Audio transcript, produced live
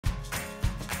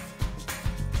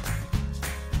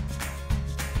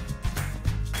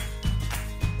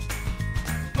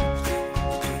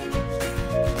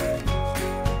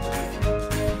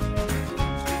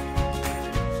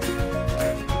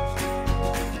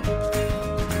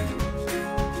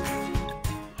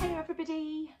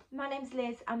name's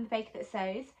Liz, I'm the baker that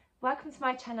sews. Welcome to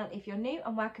my channel if you're new,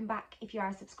 and welcome back if you are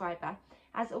a subscriber.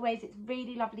 As always, it's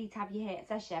really lovely to have you here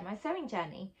as I share my sewing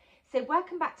journey. So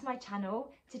welcome back to my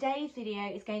channel. Today's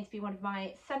video is going to be one of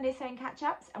my Sunday sewing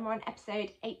catch-ups, and we're on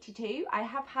episode 82. I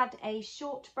have had a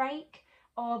short break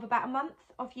of about a month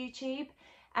off YouTube.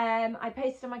 I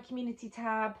posted on my community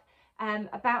tab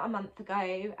about a month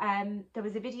ago. There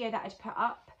was a video that I'd put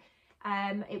up.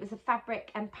 It was a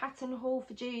fabric and pattern haul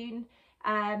for June,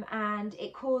 and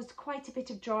it caused quite a bit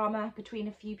of drama between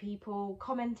a few people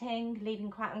commenting,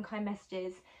 leaving quite unkind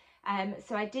messages.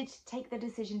 So I did take the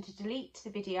decision to delete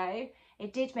the video.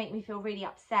 It did make me feel really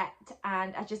upset,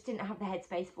 and I just didn't have the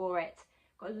headspace for it.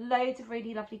 Got loads of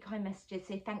really lovely kind messages,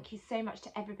 so thank you so much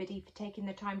to everybody for taking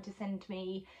the time to send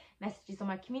me messages on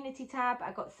my community tab.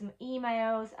 I got some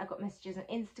emails, I got messages on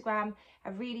Instagram. I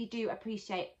really do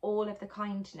appreciate all of the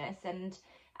kindness and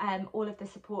all of the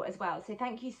support as well. So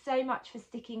thank you so much for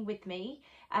sticking with me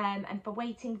and for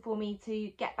waiting for me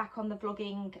to get back on the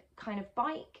vlogging kind of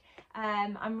bike.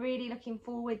 I'm really looking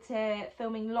forward to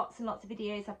filming lots and lots of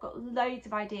videos. I've got loads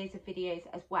of ideas of videos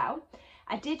as well.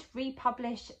 I did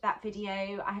republish that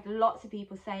video. I had lots of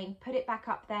people saying, put it back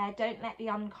up there, don't let the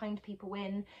unkind people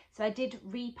win. So I did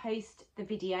repost the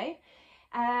video.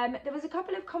 There was a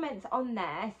couple of comments on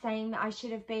there saying that I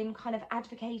should have been kind of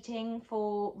advocating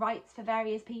for rights for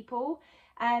various people.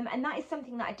 And that is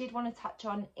something that I did want to touch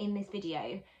on in this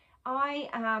video. I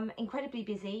am incredibly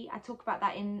busy. I talk about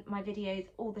that in my videos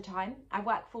all the time. I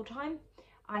work full time.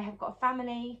 I have got a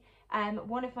family.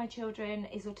 One of my children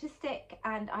is autistic,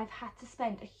 and I've had to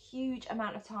spend a huge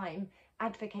amount of time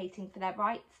advocating for their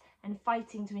rights and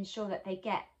fighting to ensure that they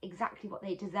get exactly what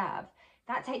they deserve.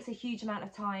 That takes a huge amount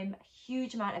of time, a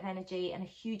huge amount of energy, and a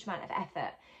huge amount of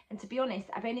effort. And to be honest,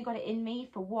 I've only got it in me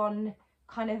for one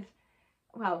kind of,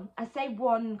 well, I say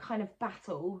one kind of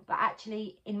battle, but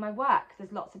actually in my work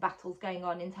there's lots of battles going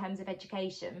on in terms of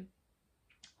education.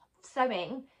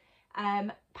 Sewing,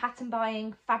 pattern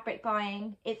buying, fabric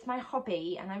buying, it's my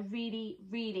hobby, and I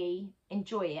really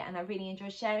enjoy it, and I really enjoy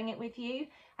sharing it with you.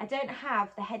 I don't have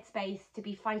the headspace to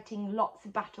be fighting lots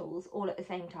of battles all at the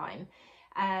same time.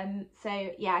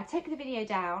 So yeah, I took the video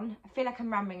down. I feel like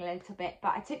I'm rambling a little bit,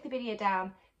 but I took the video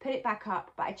down, put it back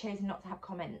up, but I chose not to have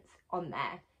comments on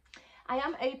there. I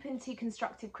am open to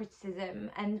constructive criticism,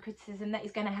 and criticism that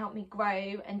is going to help me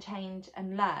grow and change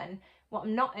and learn. What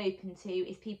I'm not open to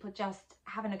is people just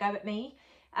having a go at me.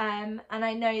 And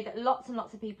I know that lots and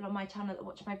lots of people on my channel that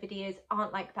watch my videos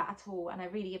aren't like that at all, and I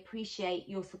really appreciate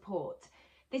your support.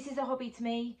 This is a hobby to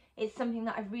me. It's something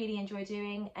that I really enjoy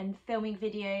doing, and filming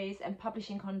videos and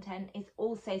publishing content is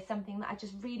also something that I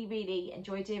just really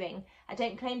enjoy doing. I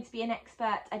don't claim to be an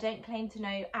expert. I don't claim to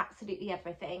know absolutely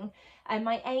everything. And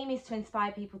my aim is to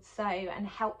inspire people to sew and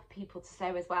help people to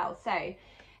sew as well. So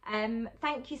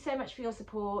thank you so much for your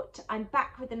support. I'm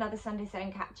back with another Sunday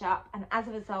sewing catch up, and as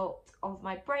a result of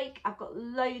my break, I've got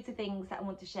loads of things that I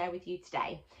want to share with you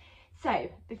today. So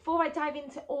before I dive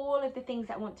into all of the things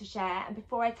that I want to share, and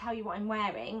before I tell you what I'm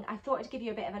wearing, I thought I'd give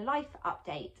you a bit of a life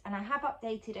update. And I have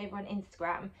updated over on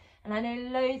Instagram, and I know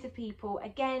loads of people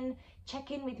again check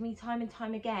in with me time and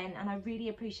time again, and I really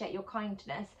appreciate your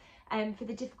kindness for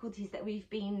the difficulties that we've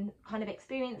been kind of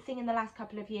experiencing in the last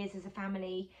couple of years as a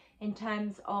family in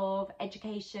terms of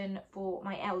education for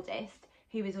my eldest,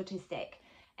 who is autistic.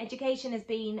 Education has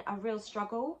been a real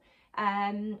struggle.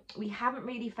 We haven't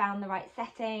really found the right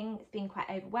setting. It's been quite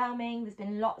overwhelming. There's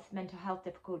been lots of mental health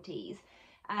difficulties,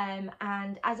 and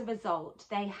as a result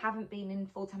they haven't been in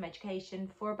full-time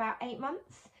education for about 8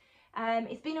 months.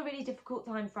 It's been a really difficult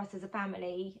time for us as a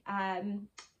family.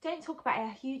 Don't talk about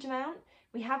it a huge amount.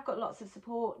 We have got lots of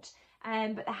support,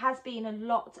 but there has been a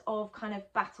lot of kind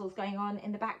of battles going on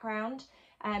in the background,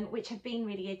 which have been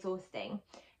really exhausting.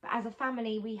 But as a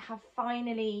family, we have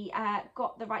finally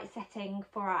got the right setting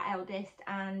for our eldest,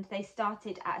 and they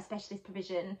started at a specialist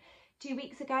provision 2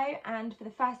 weeks ago, and for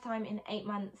the first time in 8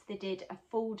 months they did a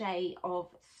full day of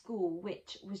school,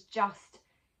 which was just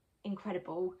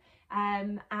incredible.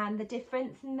 And the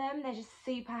difference in them, they're just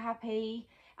super happy.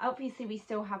 Obviously we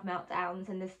still have meltdowns,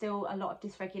 and there's still a lot of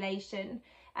dysregulation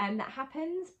that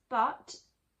happens, but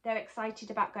they're excited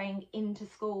about going into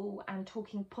school and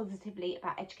talking positively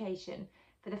about education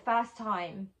for the first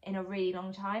time in a really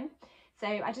long time. So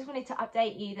I just wanted to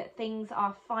update you that things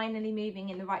are finally moving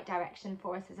in the right direction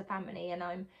for us as a family, and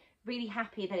I'm really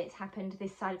happy that it's happened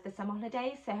this side of the summer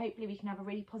holidays. So hopefully we can have a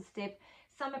really positive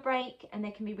summer break, and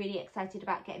they can be really excited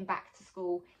about getting back to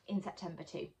school in September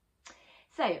too.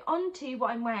 So on to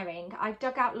what I'm wearing. I've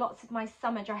dug out lots of my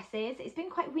summer dresses. It's been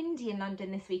quite windy in London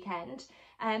this weekend.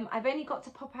 I've only got to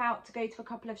pop out to go to a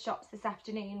couple of shops this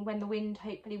afternoon when the wind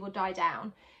hopefully will die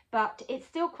down, but it's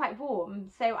still quite warm.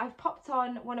 So I've popped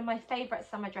on one of my favourite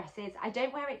summer dresses. I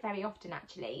don't wear it very often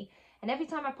actually, and every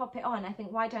time I pop it on I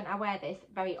think, why don't I wear this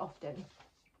very often?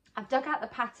 I've dug out the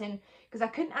pattern because I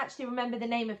couldn't actually remember the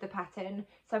name of the pattern,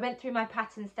 so I went through my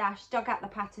pattern stash, dug out the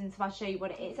pattern, so I'll show you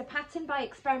what it is. It's a pattern by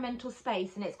Experimental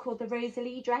Space and it's called the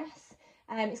Rosalie dress.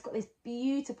 It's got this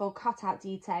beautiful cutout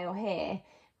detail here,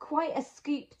 quite a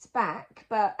scooped back,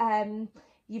 but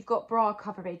you've got bra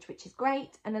coverage, which is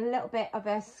great, and a little bit of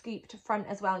a scooped front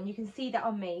as well, and you can see that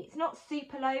on me. It's not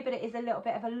super low, but it is a little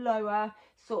bit of a lower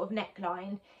sort of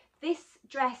neckline. This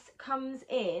dress comes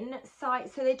in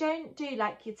size, so they don't do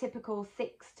like your typical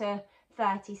 6 to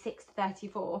 30, 6 to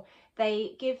 34.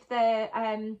 They give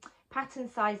the pattern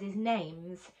sizes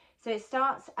names. So it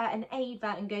starts at an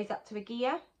Ava and goes up to a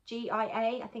Gia,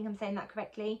 G-I-A, I think I'm saying that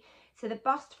correctly. So the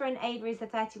bust for an Ava is a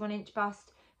 31-inch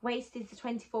bust, waist is a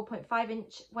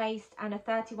 24.5-inch waist and a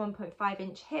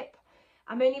 31.5-inch hip.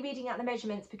 I'm only reading out the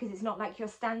measurements because it's not like your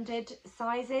standard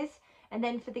sizes. And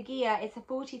then for the Gia, it's a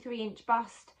 43-inch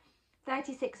bust,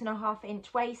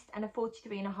 36.5-inch waist and a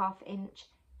 43.5-inch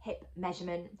hip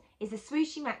measurement. It's a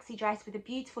swooshy maxi dress with a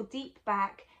beautiful deep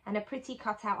back and a pretty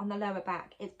cutout on the lower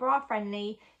back. It's bra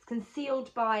friendly, it's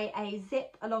concealed by a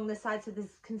zip along the side, so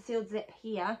there's concealed zip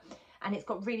here, and it's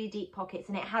got really deep pockets,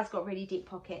 and it has got really deep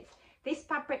pockets. This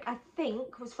fabric I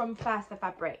think was from First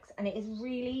Fabrics, and it is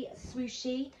really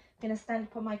swooshy. I'm going to stand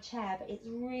up on my chair, but it's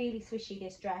really swooshy,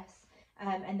 this dress,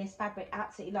 and this fabric,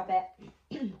 absolutely love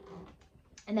it.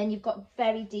 And then you've got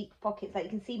very deep pockets, like you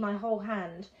can see my whole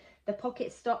hand. The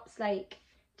pocket stops like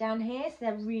down here, so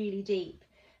they're really deep.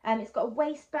 It's got a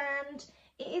waistband.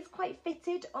 It is quite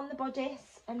fitted on the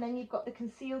bodice, and then you've got the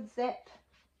concealed zip,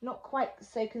 not quite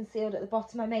so concealed at the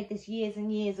bottom. I made this years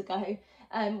and years ago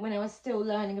when I was still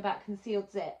learning about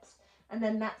concealed zips. And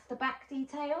then that's the back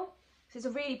detail. So it's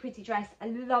a really pretty dress. I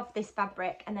love this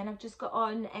fabric. And then I've just got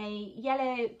on a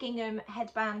yellow gingham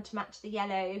headband to match the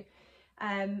yellow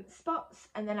spots,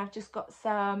 and then I've just got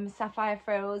some sapphire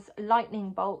frills lightning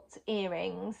bolt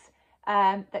earrings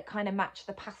that kind of match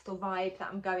the pastel vibe that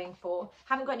I'm going for.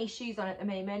 Haven't got any shoes on at the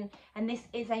moment, and this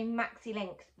is a maxi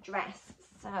length dress,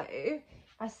 so if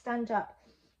I stand up,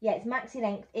 yeah, it's maxi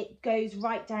length. It goes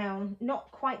right down,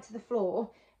 not quite to the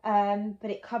floor, but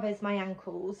it covers my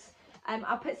ankles.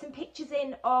 I'll put some pictures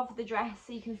in of the dress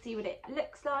so you can see what it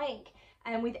looks like.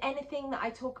 And with anything that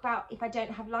I talk about, if I don't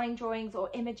have line drawings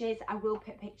or images, I will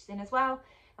put pictures in as well.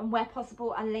 And where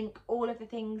possible, I'll link all of the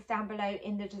things down below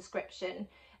in the description.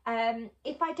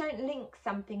 If I don't link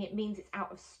something, it means it's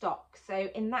out of stock.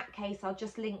 So in that case, I'll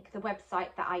just link the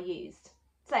website that I used.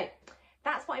 So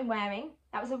that's what I'm wearing.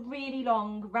 That was a really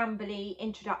long, rambly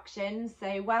introduction.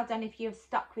 So well done if you have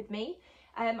stuck with me.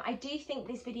 I do think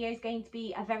this video is going to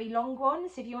be a very long one.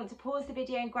 So if you want to pause the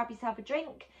video and grab yourself a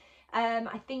drink,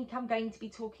 I think I'm going to be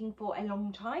talking for a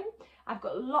long time. I've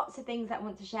got lots of things that I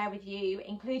want to share with you,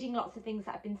 including lots of things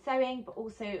that I've been sewing, but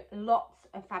also lots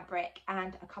of fabric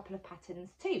and a couple of patterns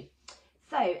too.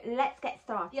 So let's get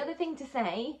started. The other thing to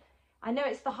say, I know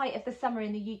it's the height of the summer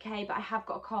in the UK, but I have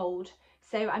got a cold.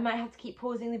 So I might have to keep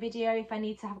pausing the video if I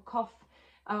need to have a cough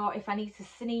or if I need to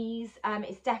sneeze.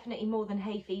 It's definitely more than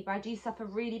hay fever. I do suffer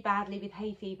really badly with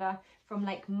hay fever from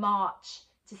like March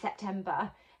to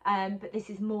September. But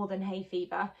this is more than hay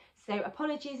fever, so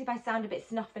apologies if I sound a bit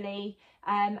snuffly,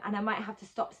 and I might have to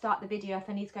start the video if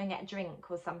I need to go and get a drink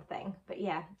or something. But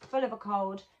yeah, full of a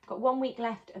cold. Got 1 week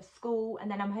left of school, and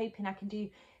then I'm hoping I can do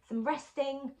some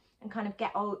resting and kind of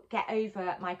get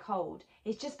over my cold.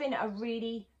 It's just been a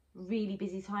really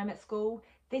busy time at school.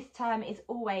 This term is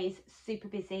always super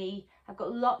busy. I've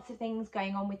got lots of things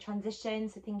going on with transition,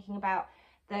 so thinking about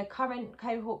the current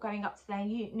cohort going up to their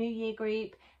new year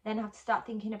group, then I have to start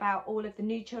thinking about all of the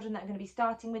new children that are going to be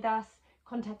starting with us,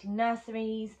 contacting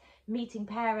nurseries, meeting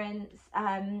parents.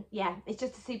 Yeah, it's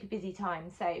just a super busy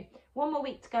time. So 1 more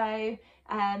week to go.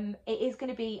 It is going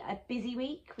to be a busy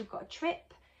week. We've got a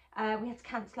trip. We had to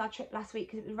cancel our trip last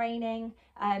week because it was raining,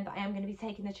 but I am going to be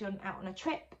taking the children out on a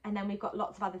trip, and then we've got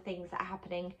lots of other things that are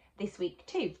happening this week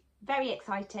too. Very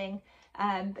exciting.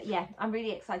 But yeah, I'm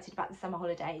really excited about the summer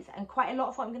holidays, and quite a lot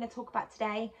of what I'm going to talk about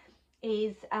today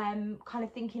is kind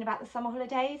of thinking about the summer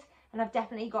holidays, and I've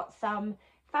definitely got some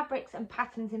fabrics and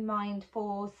patterns in mind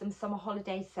for some summer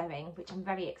holiday sewing, which I'm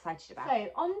very excited about. So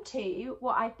on to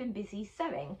what I've been busy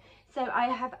sewing. So I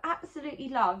have absolutely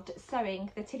loved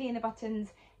sewing the Tilly and the Buttons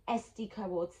SD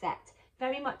Cord set,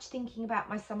 very much thinking about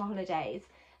my summer holidays.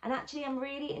 And actually I'm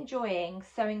really enjoying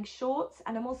sewing shorts,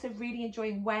 and I'm also really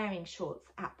enjoying wearing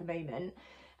shorts at the moment.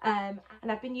 And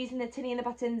I've been using the Tilly and the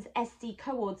Buttons SD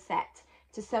cord set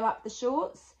to sew up the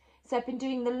shorts. So I've been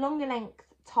doing the longer length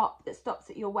top that stops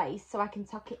at your waist so I can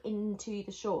tuck it into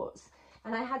the shorts.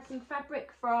 And I had some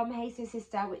fabric from Hey Sew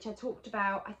Sister, which I talked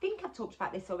about, I think I've talked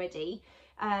about this already,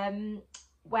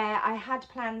 where I had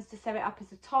plans to sew it up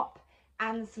as a top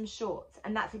and some shorts,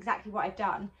 and that's exactly what I've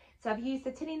done. So I've used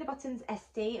the Tilly and the Buttons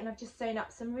SD, and I've just sewn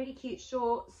up some really cute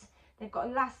shorts. They've got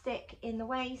elastic in the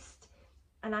waist,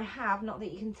 and I have, not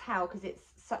that you can tell because it's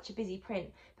such a busy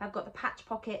print, but I've got the patch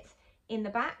pockets in the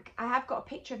back. I have got a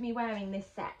picture of me wearing this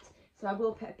set, so I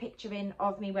will put a picture in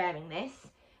of me wearing this.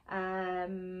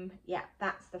 Yeah,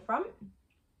 that's the front.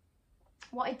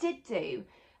 What I did do,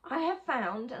 I have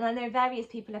found, and I know various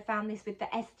people have found this with the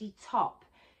SD top,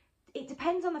 it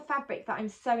depends on the fabric that I'm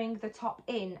sewing the top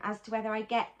in as to whether I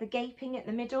get the gaping at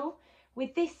the middle.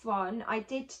 With this one, I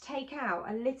did take out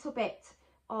a little bit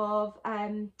of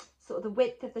sort of the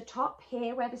width of the top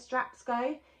here where the straps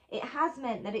go. It has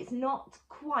meant that it's not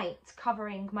quite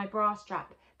covering my bra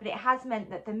strap, but it has meant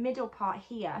that the middle part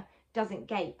here doesn't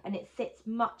gape and it sits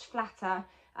much flatter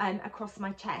across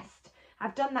my chest.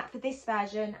 I've done that for this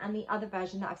version and the other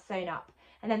version that I've sewn up.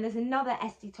 And then there's another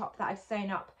SD top that I've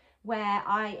sewn up where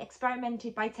I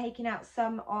experimented by taking out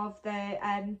some of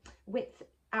the width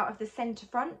out of the centre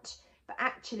front, but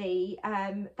actually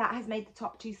that has made the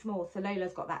top too small, so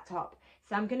Lola's got that top.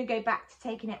 So I'm going to go back to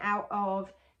taking it out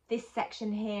of this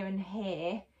section here and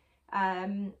here,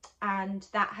 and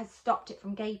that has stopped it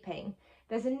from gaping.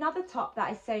 There's another top that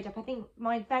I sewed up, I think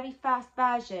my very first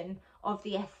version of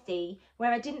the SD,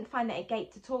 where I didn't find that it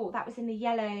gaped at all. That was in the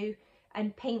yellow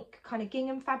and pink kind of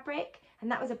gingham fabric,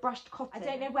 and that was a brushed cotton. I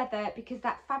don't know whether because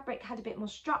that fabric had a bit more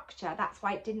structure, that's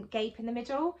why it didn't gape in the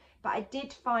middle, but I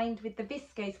did find with the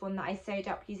viscose one that I sewed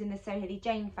up using the So Hilly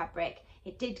Jane fabric,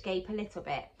 it did gape a little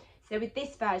bit. So with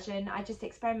this version, I just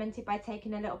experimented by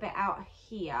taking a little bit out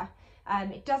here.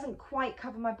 It doesn't quite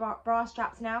cover my bra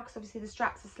straps now because obviously the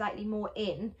straps are slightly more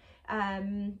in,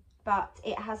 but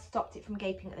it has stopped it from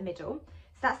gaping at the middle.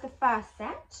 So that's the first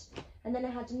set. And then I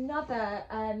had another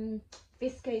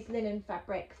viscose linen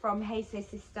fabric from Hey Sew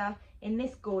Sister in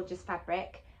this gorgeous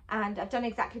fabric, and I've done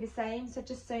exactly the same. So I've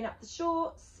just sewn up the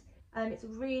shorts. It's a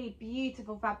really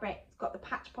beautiful fabric. It's got the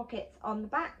patch pockets on the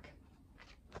back.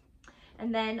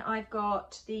 And then I've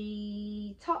got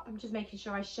the top. I'm just making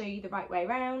sure I show you the right way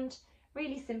around.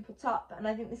 Really simple top, and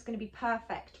I think this is going to be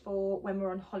perfect for when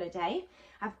we're on holiday.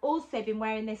 I've also been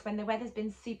wearing this when the weather's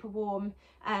been super warm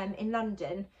in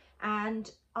London,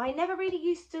 and I never really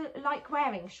used to like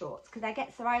wearing shorts because I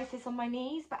get psoriasis on my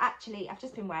knees, but actually I've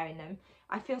just been wearing them.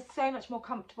 I feel so much more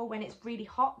comfortable when it's really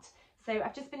hot, so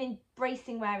I've just been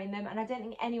embracing wearing them, and I don't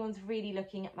think anyone's really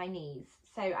looking at my knees.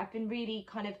 So I've been really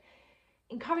kind of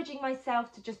encouraging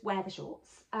myself to just wear the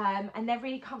shorts, and they're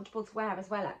really comfortable to wear as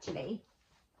well actually.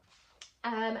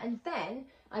 And then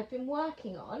I've been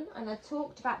working on, and I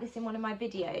talked about this in one of my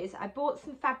videos, I bought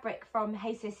some fabric from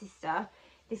Hey Sew Sister,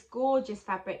 this gorgeous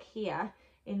fabric here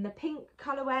in the pink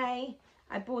colourway.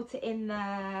 I bought it in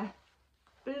the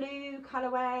blue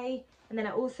colourway, and then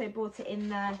I also bought it in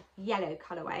the yellow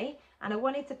colourway, and I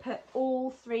wanted to put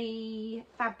all three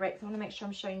fabrics, I want to make sure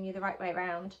I'm showing you the right way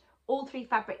around, all three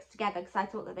fabrics together because I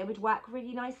thought that they would work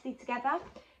really nicely together.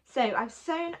 So I've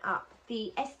sewn up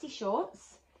the SD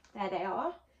shorts, there they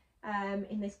are,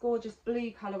 in this gorgeous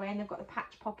blue colourway, and they've got the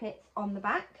patch pockets on the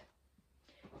back.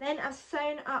 Then I've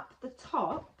sewn up the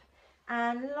top,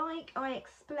 and like I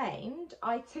explained,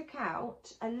 I took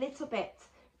out a little bit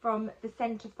from the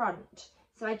centre front.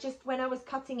 So I just, when I was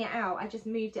cutting it out, I just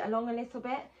moved it along a little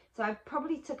bit. So I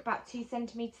probably took about 2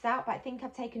 centimetres out, but I think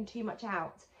I've taken too much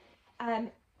out.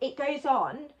 It goes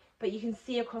on, but you can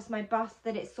see across my bust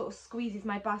that it sort of squeezes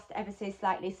my bust ever so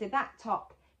slightly. So that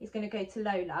top is going to go to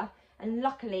Lola, and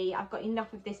luckily I've got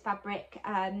enough of this fabric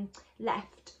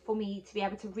left for me to be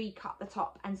able to recut the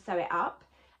top and sew it up.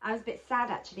 I was a bit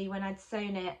sad actually when I'd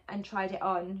sewn it and tried it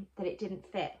on that it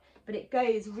didn't fit, but it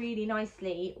goes really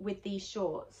nicely with these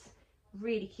shorts,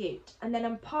 really cute. And then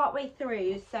I'm partway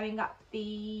through sewing up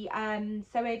the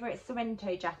Sew Over It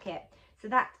Sorrento jacket. So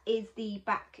that is the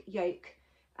back yoke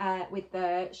with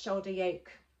the shoulder yoke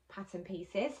pattern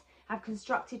pieces. I've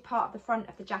constructed part of the front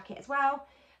of the jacket as well.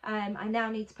 I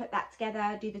now need to put that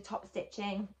together, do the top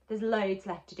stitching. There's loads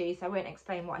left to do, so I won't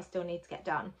explain what I still need to get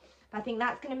done. But I think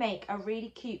that's going to make a really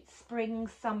cute spring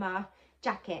summer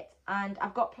jacket, and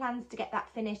I've got plans to get that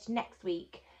finished next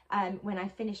week when I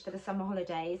finish for the summer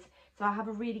holidays. So I have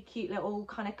a really cute little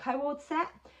kind of cord set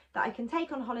that I can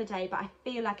take on holiday, but I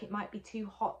feel like it might be too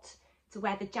hot to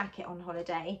wear the jacket on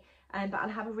holiday. but I'll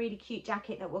have a really cute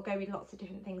jacket that will go with lots of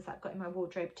different things that I've got in my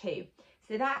wardrobe too.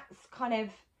 So that's kind of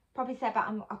probably say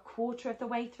about a quarter of the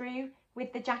way through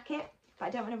with the jacket, but I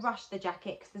don't want to rush the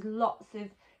jacket because there's lots of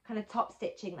kind of top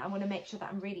stitching that I want to make sure that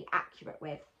I'm really accurate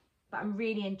with. But I'm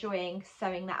really enjoying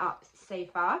sewing that up so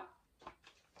far.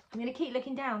 I'm going to keep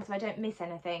looking down so I don't miss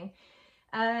anything.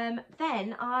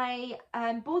 Then I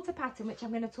bought a pattern which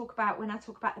I'm going to talk about when I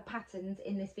talk about the patterns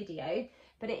in this video,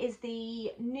 but it is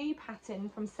the new pattern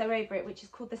from Sew Over It, which is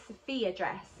called the Sophia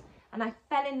dress. And I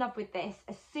fell in love with this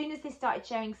as soon as they started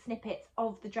showing snippets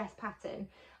of the dress pattern.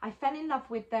 I fell in love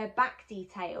with the back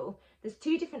detail. There's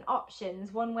two different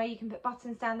options, one where you can put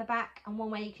buttons down the back and one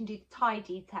where you can do the tie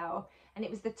detail. And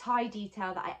it was the tie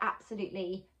detail that I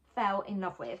absolutely fell in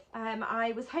love with.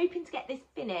 I was hoping to get this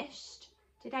finished.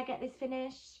 Did I get this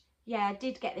finished? Yeah, I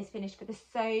did get this finished for the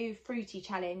So Fruity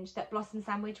challenge that Blossom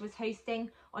Sandwich was hosting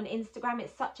on Instagram.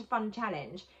 It's such a fun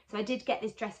challenge. So I did get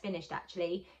this dress finished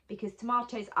actually, because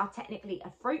tomatoes are technically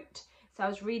a fruit. So I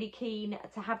was really keen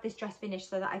to have this dress finished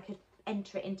so that I could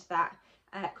enter it into that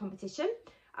competition.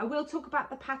 I will talk about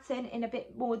the pattern in a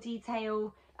bit more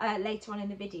detail later on in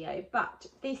the video, but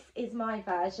this is my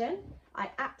version. I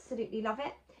absolutely love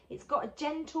it. It's got a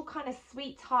gentle kind of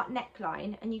sweetheart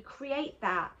neckline, and you create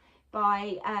that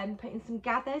by putting some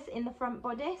gathers in the front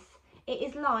bodice. It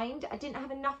is lined. I didn't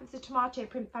have enough of the tomato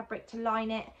print fabric to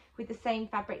line it with the same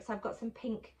fabric, so I've got some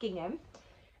pink gingham.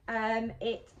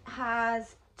 It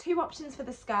has two options for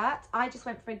the skirt. I just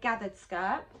went for a gathered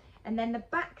skirt. And then the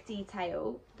back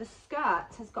detail, the skirt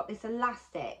has got this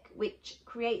elastic which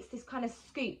creates this kind of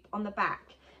scoop on the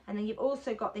back, and then you've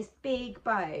also got this big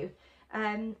bow.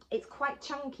 It's quite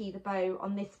chunky, the bow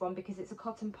on this one, because it's a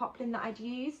cotton poplin that I'd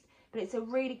used, but it's a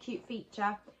really cute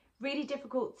feature. Really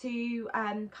difficult to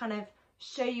kind of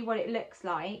show you what it looks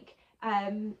like,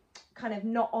 kind of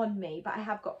not on me, but I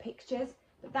have got pictures.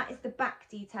 But that is the back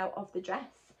detail of the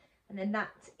dress, and then that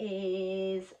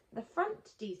is the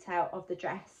front detail of the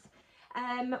dress.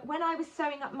 When I was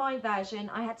sewing up my version,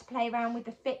 I had to play around with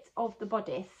the fit of the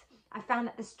bodice. I found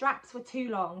that the straps were too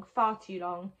long, far too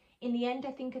long. In the end,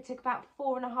 I think I took about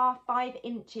 4.5, 5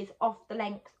 inches off the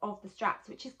length of the straps,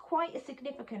 which is quite a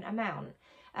significant amount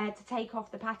to take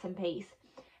off the pattern piece.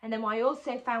 And then what I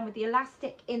also found with the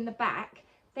elastic in the back,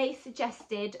 they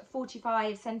suggested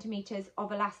 45 centimetres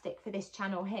of elastic for this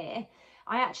channel here.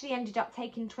 I actually ended up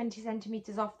taking 20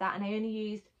 centimetres off that, and I only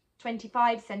used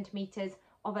 25 centimetres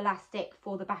of elastic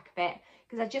for the back of it,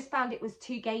 because I just found it was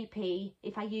too gapey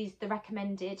if I used the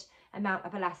recommended amount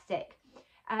of elastic.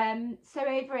 Sew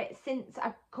Over It, since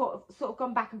I've sort of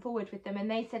gone back and forward with them, and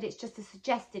they said it's just a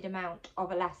suggested amount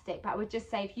of elastic, but I would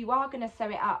just say if you are going to sew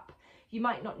it up, you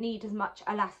might not need as much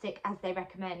elastic as they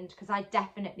recommend, because I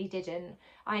definitely didn't.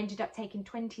 I ended up taking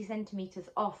 20 centimetres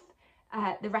off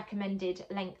the recommended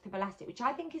length of elastic, which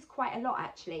I think is quite a lot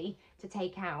actually to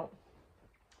take out.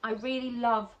 I really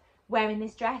love wearing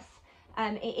this dress.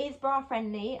 It is bra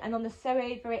friendly, and on the Sew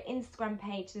Over It Instagram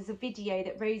page there's a video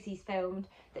that Rosie's filmed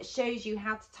that shows you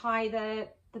how to tie the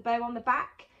bow on the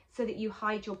back so that you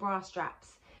hide your bra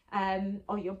straps,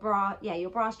 or your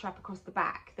bra strap across the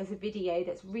back. There's a video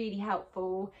that's really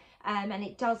helpful, and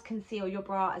it does conceal your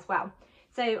bra as well.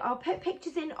 So I'll put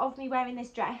pictures in of me wearing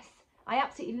this dress. I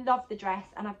absolutely love the dress,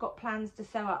 and I've got plans to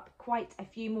sew up quite a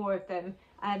few more of them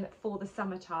for the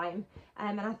summertime,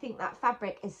 and I think that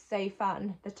fabric is so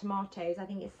fun. The tomatoes, I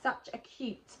think it's such a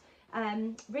cute,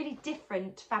 really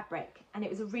different fabric, and it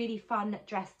was a really fun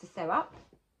dress to sew up.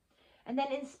 And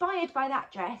then inspired by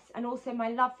that dress, and also my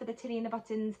love for the Tilly and the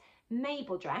Buttons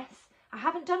Mabel dress, I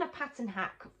haven't done a pattern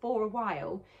hack for a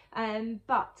while,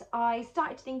 but I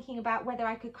started thinking about whether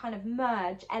I could kind of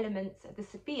merge elements of the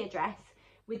Sophia dress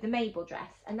with the Mabel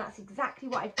dress, and that's exactly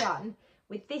what I've done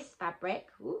with this fabric.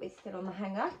 Ooh, it's still on the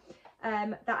hanger,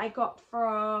 that I got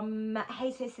from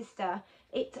Hey So Sister.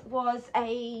 It was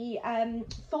a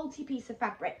faulty piece of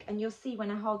fabric, and you'll see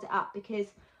when I hold it up, because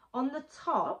on the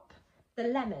top the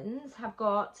lemons have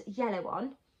got yellow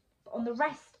on, but on the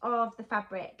rest of the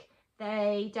fabric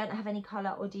they don't have any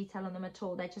colour or detail on them at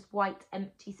all. They're just white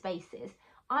empty spaces.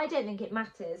 I don't think it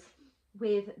matters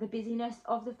with the busyness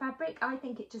of the fabric. I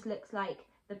think it just looks like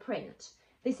the print.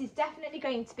 This is definitely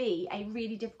going to be a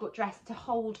really difficult dress to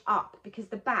hold up because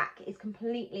the back is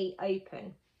completely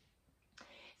open.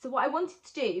 So what I wanted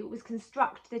to do was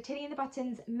construct the Tilly and the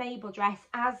Buttons Mabel dress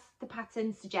as the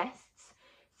pattern suggests.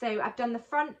 So I've done the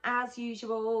front as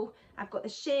usual. I've got the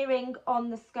shirring on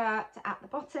the skirt at the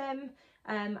bottom.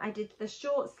 I did the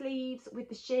short sleeves with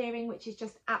the shirring, which is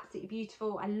just absolutely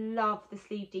beautiful. I love the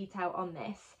sleeve detail on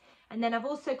this. And then I've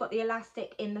also got the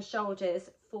elastic in the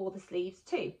shoulders for the sleeves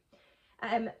too.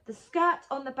 The skirt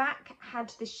on the back had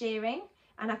the shirring,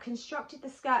 and I constructed the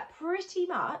skirt pretty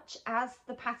much as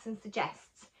the pattern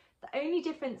suggests. The only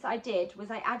difference I did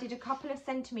was I added a couple of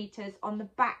centimetres on the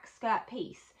back skirt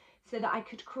piece so that I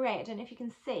could create, I don't know if you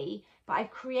can see, but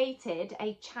I've created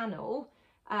a channel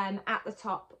at the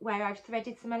top where I've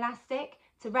threaded some elastic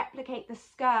to replicate the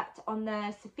skirt on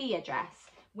the Sophia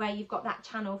dress where you've got that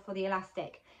channel for the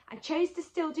elastic. I chose to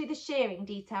still do the shirring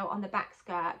detail on the back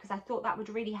skirt because I thought that would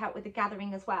really help with the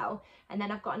gathering as well. And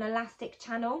then I've got an elastic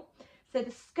channel. So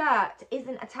the skirt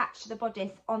isn't attached to the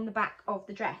bodice on the back of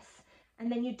the dress.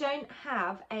 And then you don't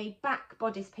have a back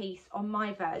bodice piece on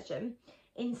my version.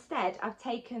 Instead, I've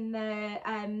taken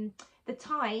the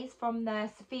ties from the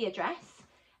Sophia dress,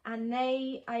 and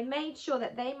I made sure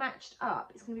that they matched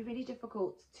up. It's going to be really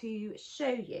difficult to show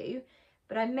you,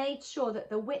 but I made sure that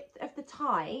the width of the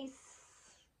ties,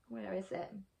 where is it?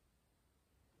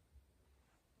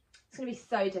 It's going to be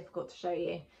so difficult to show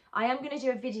you. I am going to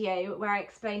do a video where I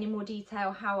explain in more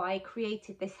detail how I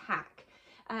created this hack.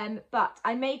 But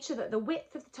I made sure that the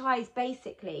width of the ties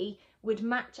basically would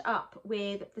match up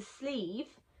with the sleeve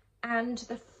and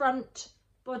the front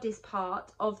bodice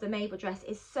part of the Mabel dress.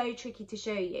 Is so tricky to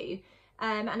show you.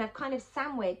 And I've kind of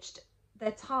sandwiched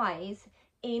the ties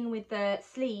in with the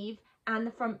sleeve and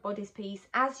the front bodice piece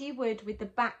as you would with the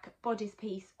back bodice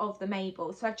piece of the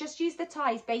Mabel. So I've just used the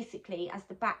ties basically as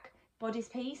the back bodice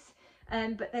piece,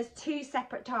 but there's two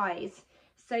separate ties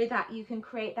so that you can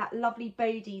create that lovely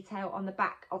bow detail on the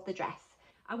back of the dress.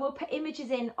 I will put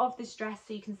images in of this dress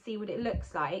so you can see what it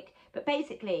looks like, but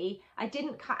basically I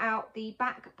didn't cut out the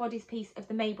back bodice piece of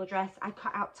the Mabel dress. I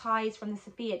cut out ties from the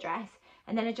Sophia dress,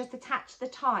 and then I just attached the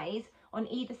ties on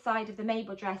either side of the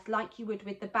Mabel dress like you would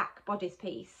with the back bodice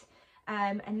piece.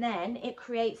 And then it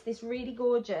creates this really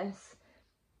gorgeous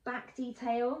back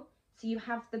detail. So you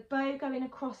have the bow going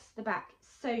across the back. It's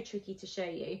so tricky to show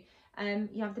you.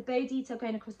 You have the bow detail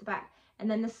going across the back,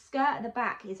 and then the skirt at the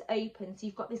back is open. So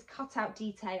you've got this cutout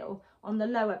detail on the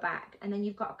lower back, and then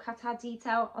you've got a cutout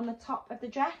detail on the top of the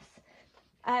dress.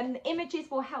 The images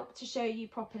will help to show you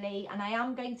properly, and I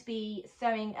am going to be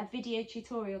showing a video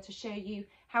tutorial to show you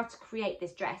how to create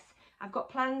this dress. I've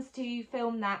got plans to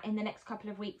film that in the next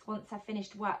couple of weeks once I've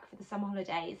finished work for the summer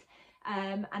holidays.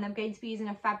 And I'm going to be using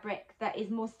a fabric that is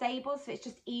more stable, so it's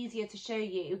just easier to show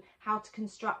you how to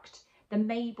construct the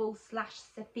Mabel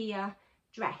 / Sophia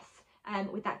dress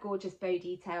with that gorgeous bow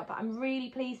detail. But I'm really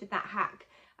pleased with that hack.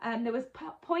 There was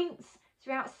points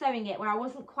throughout sewing it where I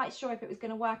wasn't quite sure if it was going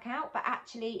to work out, but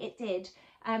actually it did.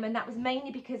 And that was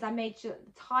mainly because I made sure that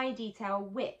the tie detail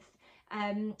width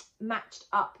matched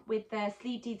up with the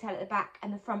sleeve detail at the back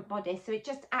and the front bodice, so it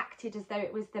just acted as though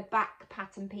it was the back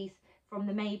pattern piece from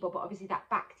the Mabel, but obviously that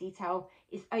back detail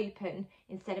is open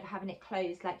instead of having it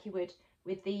closed like you would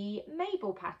with the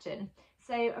Mabel pattern.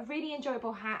 So a really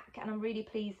enjoyable hack, and I'm really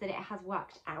pleased that it has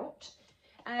worked out.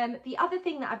 The other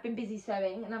thing that I've been busy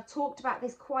sewing, and I've talked about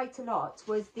this quite a lot,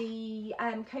 was the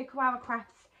Cocoa Hour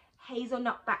Crafts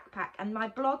hazelnut backpack, and my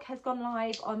blog has gone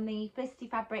live on the Felicity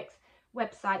Fabrics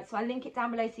website, so I'll link it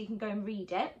down below so you can go and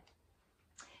read it.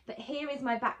 But here is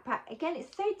my backpack. Again,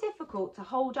 it's so difficult to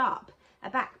hold up a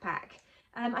backpack.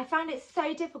 I found it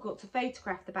so difficult to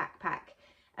photograph the backpack.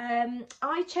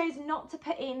 I chose not to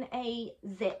put in a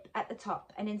zip at the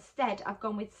top, and instead I've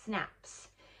gone with snaps.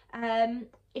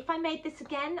 If I made this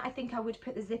again, I think I would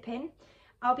put the zip in.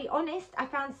 I'll be honest, I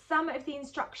found some of the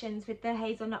instructions with the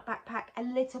hazelnut backpack a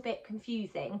little bit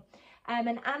confusing. And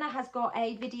Anna has got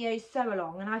a video sew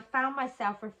along, and I found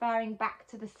myself referring back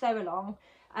to the sew along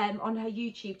on her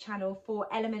YouTube channel for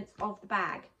elements of the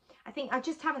bag. I think I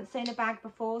just haven't sewn a bag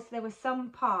before, so there were some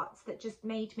parts that just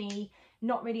made me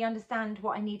not really understand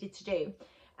what I needed to do.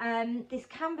 This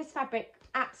canvas fabric,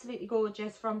 absolutely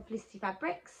gorgeous, from Felicity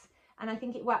Fabrics, and I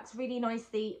think it works really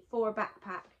nicely for a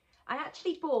backpack. I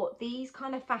actually bought these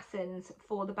kind of fastens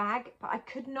for the bag, but I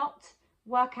could not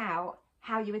work out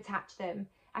how you attach them.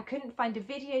 I couldn't find a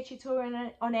video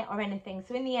tutorial on it or anything,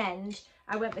 so in the end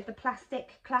I went with the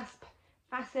plastic clasp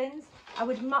fastens. I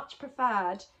would much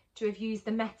preferred to have used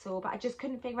the metal, but I just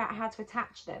couldn't figure out how to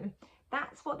attach them.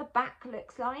 That's what the back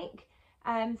looks like.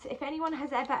 So if anyone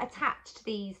has ever attached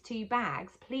these two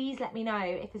bags, please let me know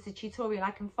if there's a tutorial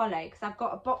I can follow, because I've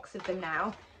got a box of them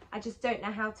now. I just don't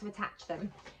know how to attach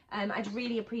them. I'd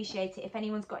really appreciate it if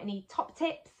anyone's got any top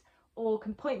tips or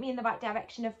can point me in the right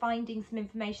direction of finding some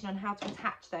information on how to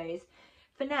attach those.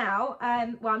 For now,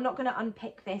 well, I'm not going to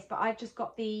unpick this, but I've just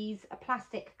got these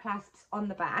plastic clasps on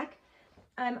the bag.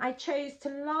 I chose to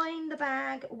line the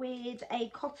bag with a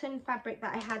cotton fabric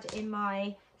that I had in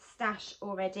my stash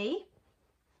already,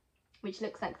 which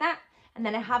looks like that. And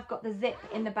then I have got the zip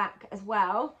in the back as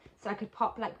well, so I could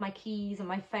pop like my keys and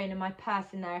my phone and my purse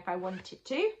in there if I wanted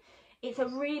to. It's a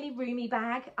really roomy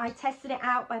bag. I tested it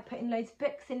out by putting loads of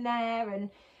books in there, and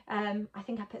I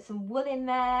think I put some wool in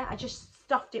there. I just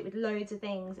stuffed it with loads of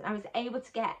things, and I was able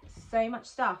to get so much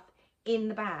stuff in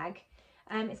the bag.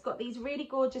 It's got these really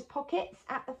gorgeous pockets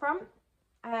at the front,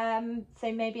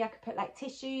 so maybe I could put like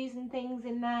tissues and things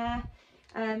in there.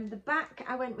 The back,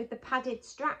 I went with the padded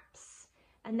straps,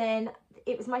 and then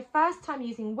it was my first time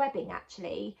using webbing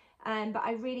actually, but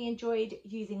I really enjoyed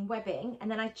using webbing,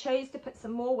 and then I chose to put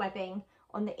some more webbing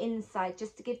on the inside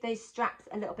just to give those straps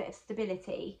a little bit of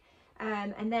stability.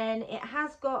 And then it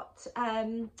has got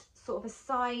sort of a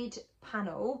side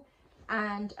panel,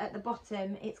 and at the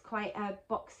bottom it's quite a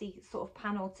boxy sort of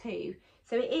panel too.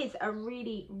 So it is a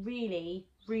really, really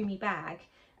roomy bag.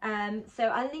 So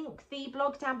I'll link the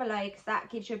blog down below because that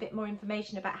gives you a bit more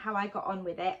information about how I got on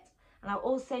with it. And I'll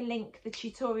also link the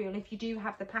tutorial if you do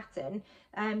have the pattern,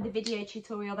 the video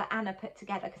tutorial that Anna put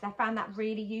together, because I found that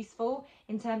really useful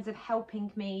in terms of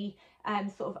helping me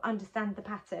sort of understand the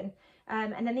pattern.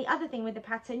 And then the other thing with the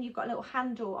pattern, you've got a little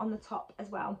handle on the top as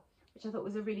well, which I thought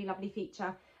was a really lovely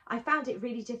feature. I found it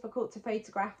really difficult to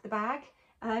photograph the bag.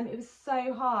 It was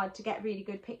so hard to get really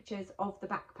good pictures of the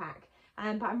backpack.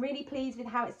 But I'm really pleased with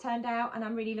how it's turned out, and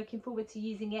I'm really looking forward to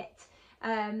using it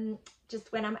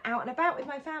just when I'm out and about with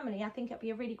my family. I think it'd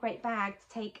be a really great bag to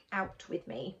take out with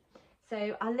me.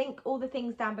 So I'll link all the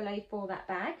things down below for that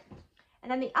bag. And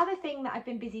then the other thing that I've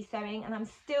been busy sewing, and I'm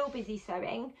still busy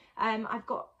sewing, I'm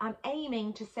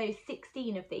aiming to sew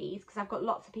 16 of these because I've got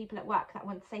lots of people at work that I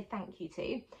want to say thank you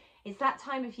to. It's that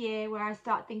time of year where I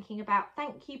start thinking about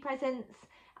thank you presents,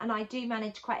 and I do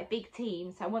manage quite a big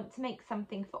team, so I want to make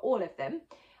something for all of them.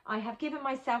 I have given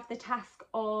myself the task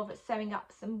of sewing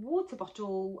up some water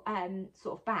bottle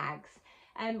sort of bags.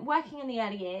 Working in the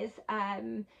early years,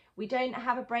 we don't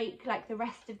have a break like the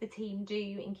rest of the team do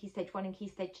in Key Stage 1 and Key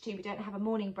Stage 2. We don't have a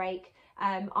morning break.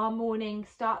 Our morning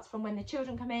starts from when the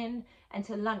children come in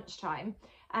until lunchtime.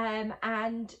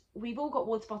 And we've all got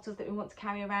water bottles that we want to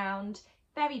carry around.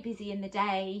 Very busy in the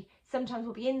day. Sometimes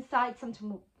we'll be inside,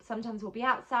 sometimes we'll be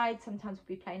outside, sometimes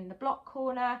we'll be playing in the block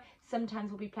corner, sometimes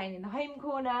we'll be playing in the home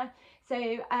corner.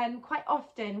 So quite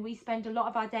often we spend a lot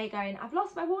of our day going, I've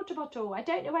lost my water bottle, I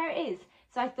don't know where it is.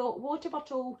 So I thought water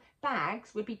bottle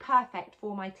bags would be perfect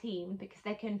for my team because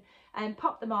they can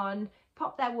pop them on,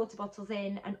 pop their water bottles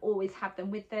in, and always have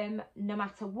them with them no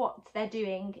matter what they're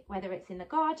doing, whether it's in the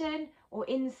garden or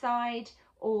inside,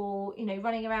 or you know,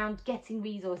 running around getting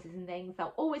resources and things.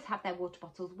 They'll always have their water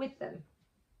bottles with them.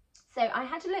 So I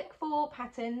had to look for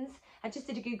patterns. I just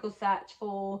did a Google search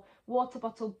for water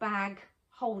bottle bag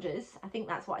holders. I think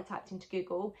that's what I typed into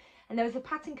Google, and there was a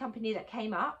pattern company that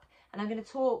came up, and I'm going to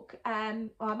talk, well,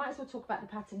 I might as well talk about the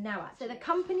pattern now actually. So the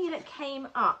company that came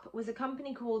up was a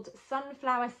company called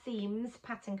Sunflower Seams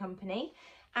Pattern Company,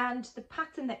 and the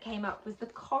pattern that came up was the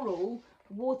coral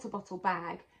water bottle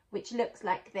bag, which looks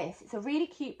like this. It's a really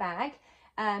cute bag.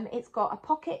 It's got a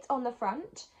pocket on the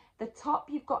front. The top,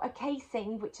 you've got a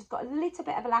casing which has got a little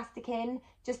bit of elastic in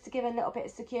just to give a little bit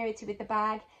of security with the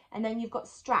bag, and then you've got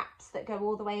straps that go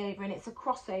all the way over, and it's a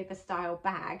crossover style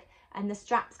bag, and the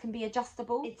straps can be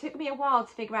adjustable. It took me a while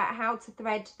to figure out how to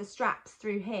thread the straps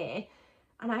through here,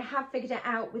 and I have figured it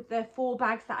out with the 4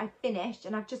 bags that I've finished,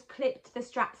 and I've just clipped the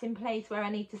straps in place where I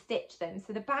need to stitch them.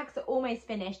 So the bags are almost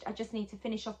finished, I just need to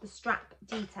finish off the strap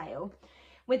detail.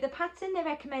 With the pattern, they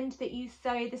recommend that you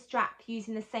sew the strap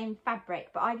using the same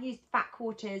fabric, but I've used fat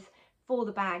quarters for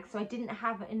the bag, so I didn't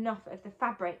have enough of the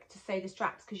fabric to sew the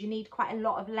straps because you need quite a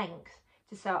lot of length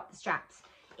to sew up the straps.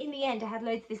 In the end, I had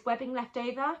loads of this webbing left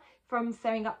over from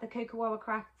sewing up the Cocoa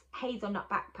Crafts hazelnut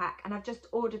backpack, and I've just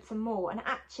ordered some more. And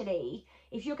actually,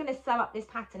 if you're going to sew up this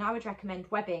pattern, I would recommend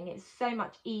webbing. It's so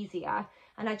much easier,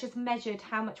 and I just measured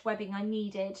how much webbing I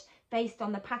needed based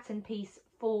on the pattern piece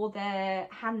for the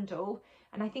handle,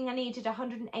 and I think I needed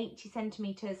 180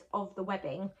 centimetres of the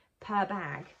webbing per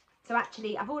bag. So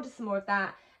actually I've ordered some more of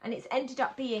that, and it's ended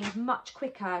up being much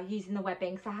quicker using the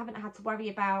webbing, so I haven't had to worry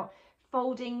about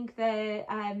folding the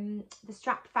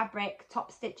strapped fabric,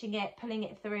 top stitching it, pulling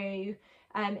it through.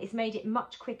 It's made it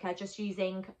much quicker just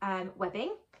using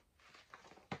webbing.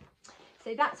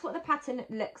 So that's what the pattern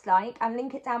looks like. I'll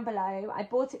link it down below. I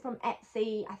bought it from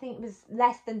Etsy. I think it was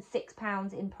less than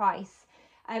 £6 in price.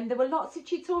 There were lots of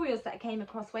tutorials that I came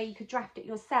across where you could draft it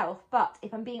yourself, but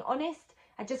if I'm being honest,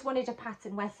 I just wanted a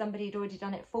pattern where somebody had already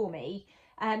done it for me.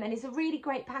 And it's a really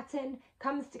great pattern,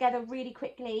 comes together really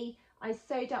quickly. I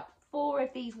sewed up 4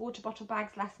 of these water bottle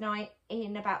bags last night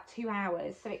in about 2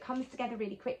 hours, so it comes together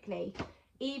really quickly.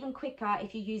 Even quicker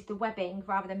if you use the webbing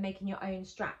rather than making your own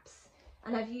straps.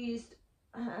 and I've used,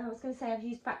 I was going to say I've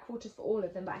used fat quarters for all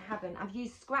of them, but I haven't. I've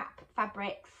used scrap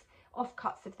fabrics,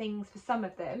 offcuts of things for some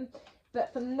of them,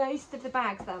 but for most of the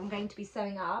bags that I'm going to be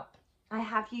sewing up, I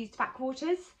have used fat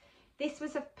quarters. This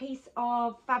was a piece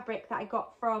of fabric that I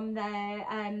got from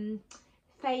the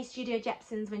Faye Studio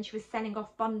Jepson's when she was selling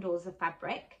off bundles of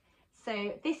fabric.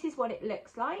 So this is what it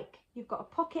looks like. You've got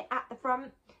a pocket at the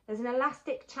front. There's an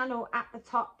elastic channel at the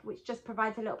top, which just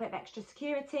provides a little bit of extra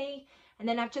security. And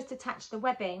then I've just attached the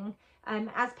webbing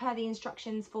as per the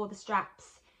instructions for the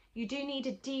straps. You do need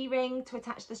a D-ring to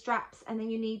attach the straps, and then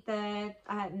you need the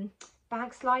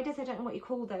bag sliders. I don't know what you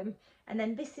call them. And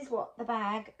then this is what the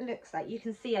bag looks like. You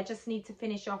can see I just need to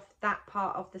finish off that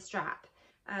part of the strap.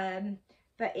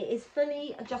 But it is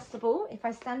fully adjustable if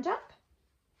I stand up.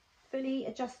 Fully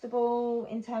adjustable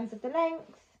in terms of the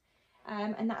length.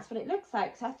 And that's what it looks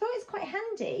like. So I thought it's quite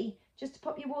handy just to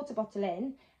pop your water bottle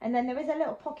in. And then there is a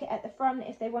little pocket at the front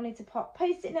if they wanted to pop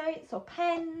post-it notes or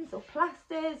pens or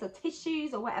plasters or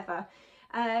tissues or whatever.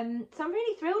 So I'm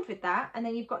really thrilled with that. And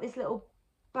then you've got this little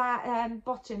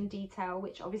bottom detail,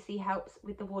 which obviously helps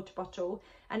with the water bottle.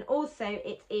 And also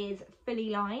it is fully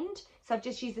lined. So I've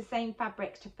just used the same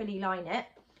fabric to fully line it.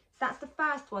 So that's the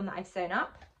first one that I've sewn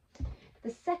up. The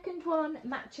second one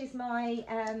matches my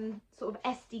sort of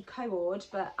SD cord,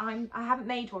 but I haven't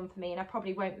made one for me, and I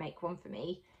probably won't make one for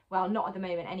me. Well, not at the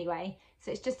moment anyway.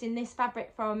 So it's just in this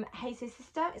fabric from Hazel's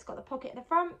Sister. It's got the pocket at the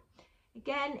front.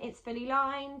 Again, it's fully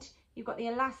lined. You've got the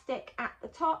elastic at the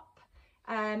top.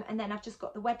 And then I've just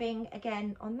got the webbing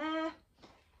again on there.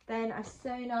 Then I've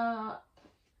sewn up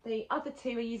the other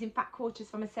two are using fat quarters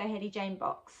from a Sew Haley Jane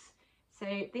box.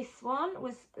 So this one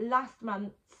was last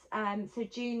month's, so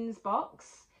June's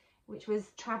box, which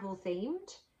was travel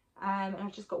themed. And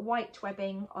I've just got white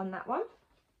webbing on that one.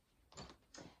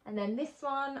 And then this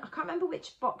one, I can't remember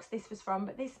which box this was from,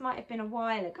 but this might have been a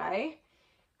while ago.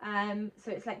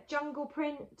 So it's like jungle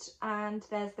print, and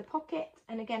there's the pocket.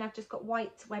 And again, I've just got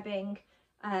white webbing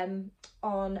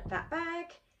on that bag.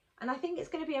 And I think it's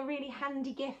going to be a really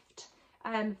handy gift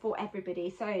for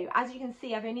everybody. So as you can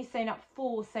see, I've only sewn up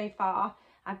 4 so far.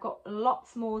 I've got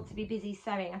lots more to be busy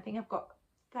sewing. I think I've got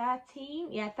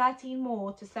 13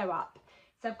 more to sew up.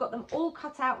 So I've got them all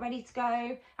cut out, ready to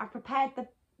go. I've prepared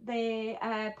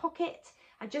the pocket.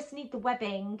 I just need the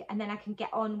webbing, and then I can get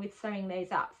on with sewing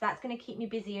those up. So that's going to keep me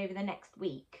busy over the next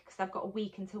week, because I've got a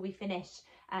week until we finish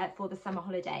for the summer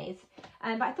holidays.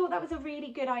 But I thought that was a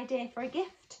really good idea for a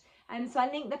gift. So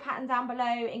I link the pattern down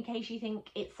below in case you think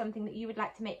it's something that you would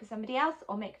like to make for somebody else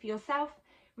or make for yourself.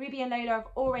 Ruby and Lola have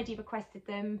already requested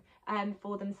them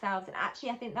for themselves, and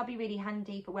actually I think they'll be really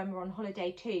handy for when we're on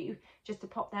holiday too, just to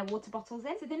pop their water bottles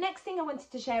in. So the next thing I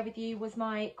wanted to share with you was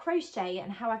my crochet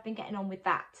and how I've been getting on with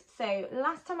that. So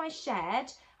last time I shared,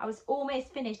 I was almost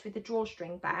finished with the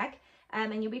drawstring bag,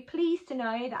 and you'll be pleased to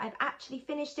know that I've actually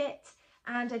finished it,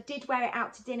 and I did wear it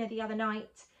out to dinner the other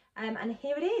night. And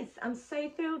here it is. I'm so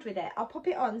thrilled with it. I'll pop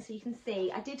it on so you can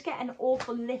see. I did get an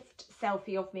awful lift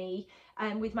selfie of me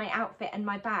with my outfit and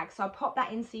my bag, so I'll pop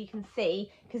that in so you can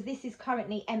see, because this is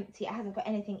currently empty. It hasn't got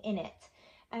anything in it.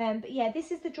 But yeah,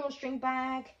 this is the drawstring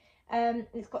bag.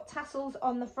 It's got tassels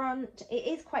on the front. It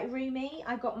is quite roomy.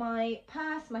 I got my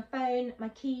purse, my phone, my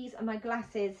keys and my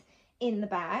glasses in the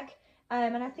bag,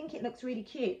 and I think it looks really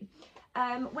cute.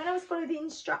 When I was following the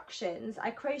instructions,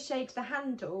 I crocheted the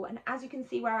handle, and as you can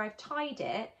see where I've tied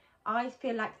it, I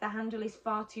feel like the handle is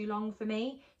far too long for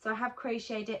me, so I have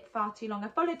crocheted it far too long. I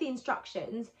followed the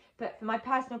instructions, but for my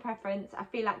personal preference, I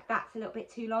feel like that's a little bit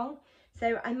too long.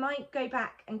 So I might go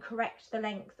back and correct the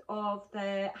length of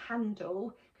the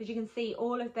handle, because you can see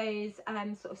all of those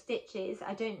sort of stitches.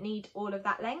 I don't need all of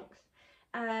that length.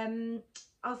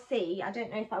 I'll see. I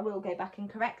don't know if I will go back and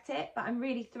correct it, but I'm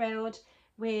really thrilled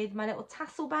with my little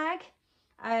tassel bag.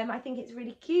 I think it's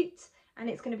really cute, and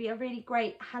it's going to be a really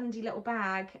great handy little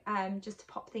bag just to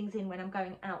pop things in when I'm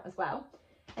going out as well.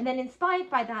 And then inspired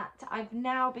by that, I've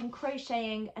now been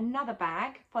crocheting another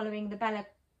bag following the Bella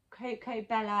Coco.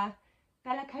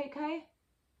 I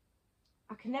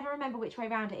can never remember which way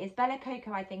around it is. Bella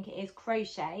Coco, I think it is,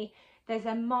 crochet. There's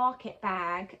a market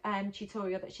bag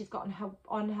tutorial that she's got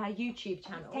on her YouTube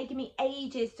channel. It's taken me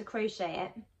ages to crochet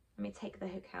it. Let me take the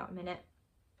hook out a minute.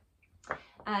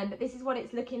 But this is what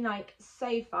it's looking like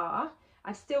so far.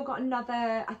 I've still got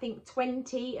another, I think,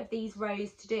 20 of these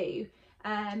rows to do,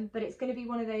 but it's going to be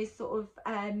one of those sort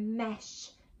of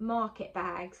mesh market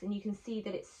bags, and you can see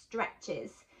that it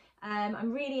stretches.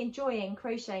 I'm really enjoying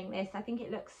crocheting this. I think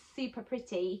it looks super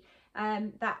pretty.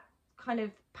 That kind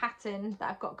of pattern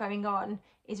that I've got going on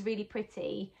is really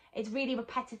pretty. It's really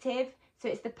repetitive, so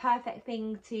it's the perfect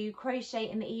thing to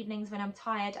crochet in the evenings when I'm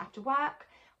tired after work,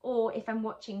 or if I'm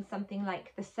watching something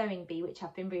like the Sewing Bee, which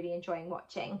I've been really enjoying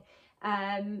watching.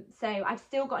 So I've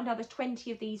still got another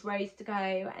 20 of these rows to go,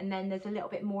 and then there's a little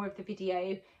bit more of the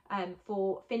video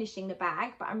for finishing the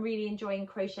bag, but I'm really enjoying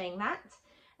crocheting that.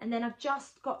 And then I've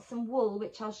just got some wool,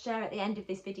 which I'll share at the end of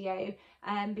this video,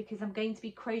 because I'm going to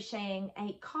be crocheting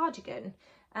a cardigan.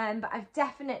 But I've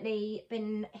definitely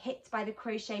been hit by the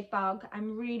crochet bug.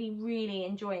 I'm really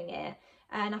enjoying it,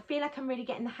 and I feel like I'm really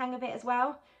getting the hang of it as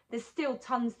well. There's still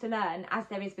tons to learn, as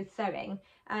there is with sewing,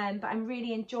 but I'm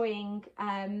really enjoying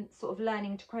sort of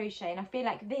learning to crochet, and I feel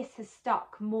like this has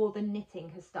stuck more than knitting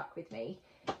has stuck with me.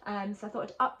 So I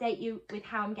thought I'd update you with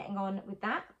how I'm getting on with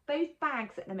that. Both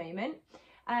bags at the moment.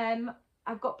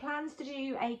 I've got plans to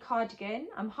do a cardigan.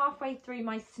 I'm halfway through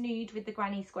my snood with the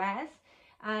granny squares,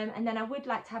 and then I would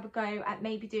like to have a go at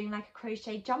maybe doing like a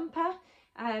crochet jumper.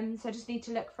 So I just need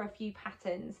to look for a few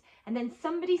patterns. And then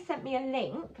somebody sent me a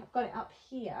link, I've got it up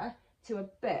here, to a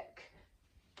book.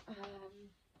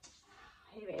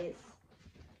 Here it is.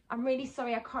 I'm really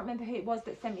sorry, I can't remember who it was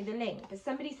that sent me the link, but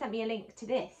somebody sent me a link to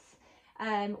this,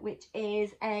 which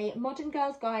is a Modern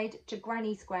Girl's Guide to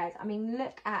Granny Squares. I mean,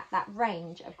 look at that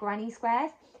range of granny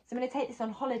squares. So I'm going to take this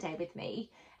on holiday with me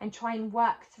and try and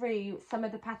work through some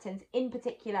of the patterns, in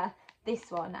particular this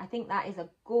one. I think that is a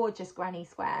gorgeous granny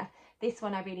square. This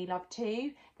one I really love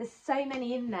too. There's so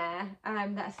many in there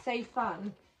that are so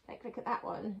fun. Like, look at that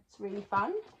one, it's really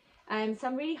fun. So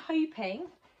I'm really hoping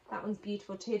that one's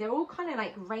beautiful too. They're all kind of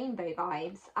like rainbow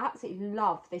vibes. I absolutely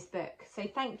love this book. So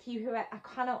thank you,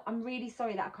 I'm really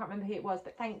sorry that I can't remember who it was,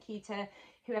 but thank you to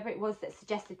whoever it was that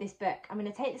suggested this book. I'm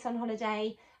going to take this on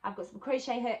holiday. I've got some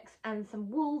crochet hooks and some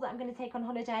wool that I'm going to take on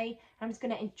holiday. I'm just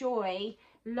going to enjoy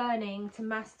learning to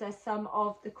master some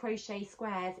of the crochet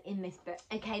squares in this book.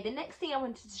 Okay, the next thing I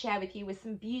wanted to share with you was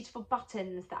some beautiful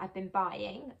buttons that I've been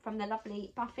buying from the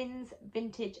lovely Buffins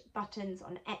Vintage Buttons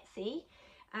on Etsy.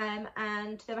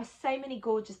 And there are so many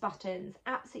gorgeous buttons,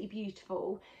 absolutely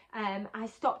beautiful. I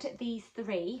stopped at these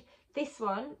three. This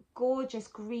one, gorgeous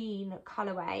green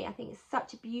colourway. I think it's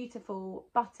such a beautiful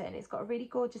button. It's got a really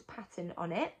gorgeous pattern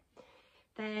on it.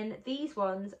 Then these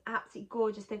ones, absolutely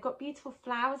gorgeous. They've got beautiful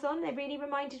flowers on. They really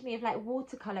reminded me of like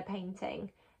watercolour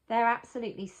painting. They're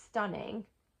absolutely stunning.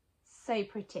 So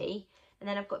pretty. And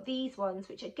then I've got these ones,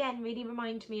 which again really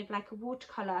remind me of like a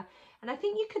watercolour. And I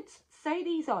think you could sew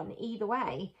these on either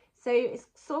way. So it's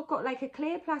sort of got like a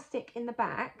clear plastic in the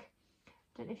back.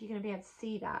 Don't know if you're going to be able to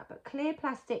see that, but clear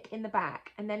plastic in the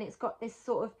back. And then it's got this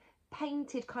sort of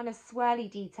painted kind of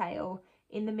swirly detail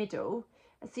in the middle.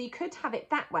 So you could have it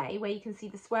that way where you can see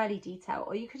the swirly detail,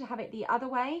 or you could have it the other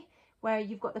way where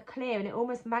you've got the clear and it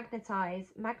almost magnifies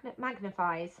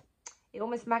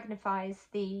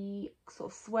the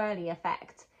sort of swirly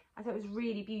effect. I thought it was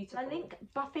really beautiful. I'll link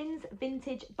Buffins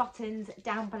Vintage Buttons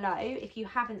down below if you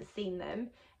haven't seen them.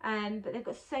 But they've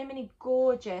got so many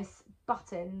gorgeous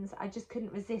buttons. I just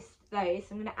couldn't resist those.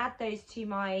 So I'm going to add those to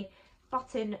my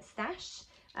button stash.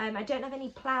 I don't have any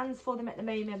plans for them at the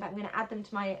moment, but I'm going to add them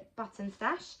to my button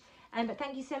stash. But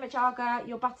thank you so much, Arga.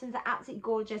 Your buttons are absolutely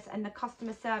gorgeous, and the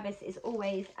customer service is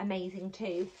always amazing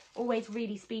too. Always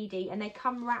really speedy, and they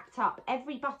come wrapped up.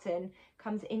 Every button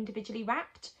comes individually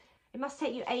wrapped. It must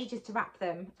take you ages to wrap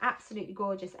them. Absolutely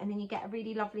gorgeous. And then you get a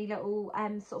really lovely little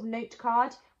sort of note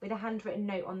card with a handwritten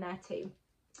note on there too.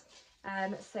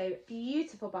 So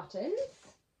beautiful buttons.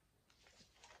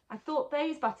 I thought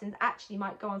those buttons actually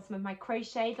might go on some of my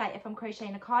crochets, like if I'm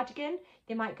crocheting a cardigan,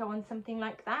 they might go on something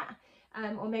like that,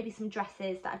 or maybe some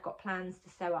dresses that I've got plans to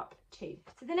sew up too.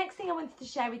 So the next thing I wanted to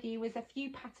share with you was a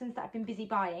few patterns that I've been busy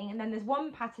buying, and then there's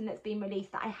one pattern that's been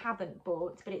released that I haven't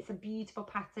bought, but it's a beautiful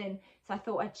pattern, so I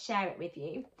thought I'd share it with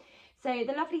you. So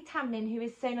the lovely Tamlin, who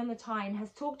is Sewn on the Tyne,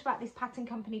 has talked about this pattern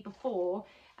company before,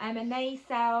 and they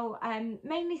sell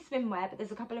mainly swimwear, but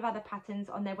there's a couple of other patterns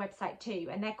on their website too,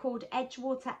 and they're called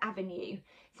Edgewater Avenue.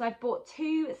 So I've bought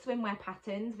 2 swimwear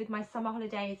patterns with my summer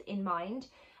holidays in mind,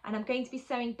 and I'm going to be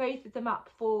sewing both of them up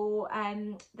for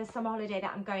the summer holiday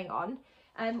that I'm going on.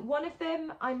 One of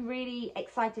them I'm really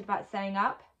excited about sewing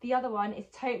up. The other one is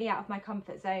totally out of my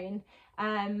comfort zone.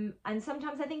 And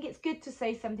sometimes I think it's good to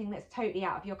sew something that's totally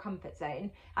out of your comfort zone.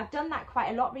 I've done that quite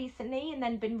a lot recently, and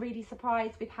then been really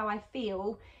surprised with how I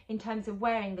feel in terms of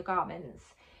wearing the garments.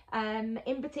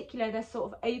 In particular, the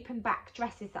sort of open back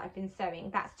dresses that I've been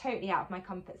sewing, that's totally out of my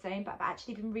comfort zone, but I've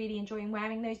actually been really enjoying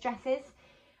wearing those dresses.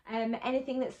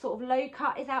 Anything that's sort of low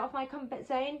cut is out of my comfort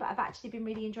zone, but I've actually been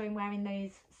really enjoying wearing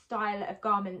those style of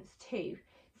garments too.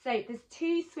 So there's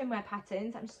 2 swimwear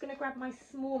patterns. I'm just going to grab my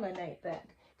smaller notebook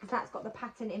because that's got the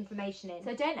pattern information in. So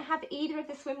I don't have either of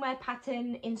the swimwear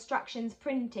pattern instructions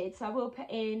printed, so I will put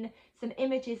in some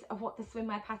images of what the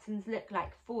swimwear patterns look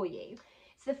like for you.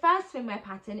 So the first swimwear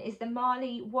pattern is the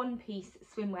Marley one-piece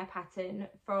swimwear pattern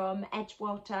from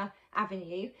Edgewater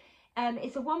Avenue.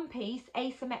 It's a one-piece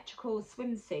asymmetrical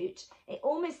swimsuit. It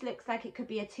almost looks like it could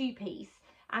be a two-piece,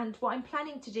 and what I'm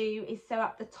planning to do is sew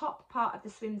up the top part of the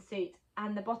swimsuit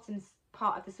and the bottom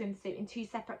part of the swimsuit in two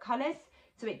separate colours,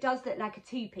 so it does look like a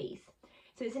two-piece.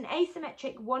 So it's an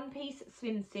asymmetric one-piece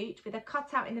swimsuit with a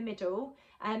cutout in the middle,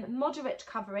 moderate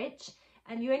coverage,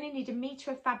 and you only need 1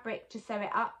 metre of fabric to sew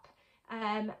it up.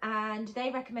 And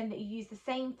they recommend that you use the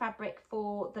same fabric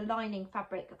for the lining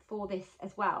fabric for this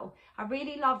as well. I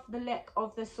really love the look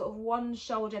of the sort of one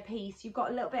shoulder piece. You've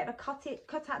got a little bit of a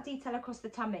cut out detail across the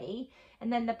tummy,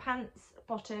 and then the pants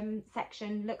bottom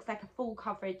section looks like a full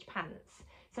coverage pants.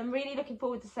 So I'm really looking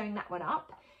forward to sewing that one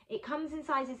up. It comes in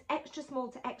sizes extra small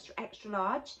to extra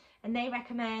large, and they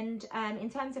recommend in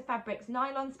terms of fabrics,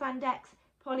 nylon spandex,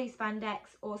 poly spandex,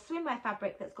 or swimwear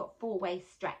fabric that's got 4-way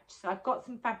stretch. So I've got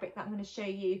some fabric that I'm going to show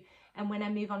you, and when I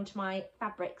move on to my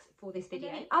fabrics for this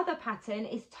video. The other pattern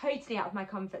is totally out of my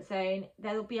comfort zone.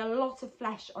 There'll be a lot of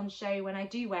flesh on show when I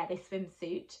do wear this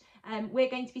swimsuit. We're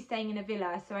going to be staying in a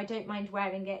villa, so I don't mind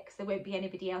wearing it because there won't be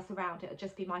anybody else around. It'll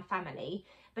just be my family.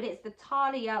 But it's the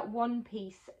Talia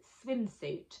one-piece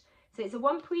swimsuit. So it's a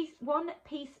one-piece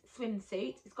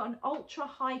swimsuit. It's got an ultra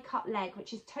high cut leg,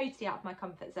 which is totally out of my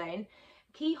comfort zone.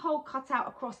 Keyhole cut out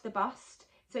across the bust,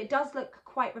 so it does look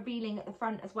quite revealing at the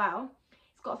front as well.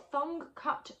 It's got a thong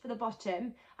cut for the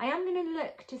bottom. I am going to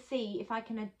look to see if I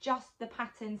can adjust the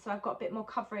pattern so I've got a bit more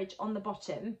coverage on the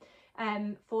bottom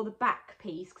for the back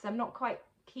piece, because I'm not quite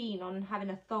keen on having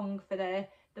a thong for the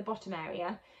bottom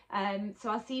area. So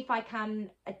I'll see if I can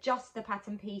adjust the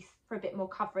pattern piece for a bit more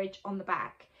coverage on the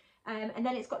back. And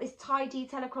then it's got this tie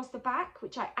detail across the back,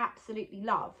 which I absolutely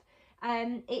love.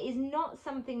 It is not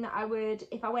something that I would,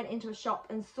 if I went into a shop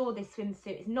and saw this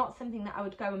swimsuit, it's not something that I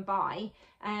would go and buy,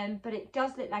 but it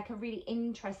does look like a really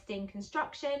interesting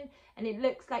construction, and it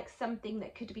looks like something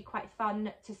that could be quite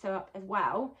fun to sew up as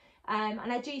well.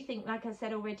 And I do think, like I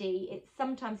said already,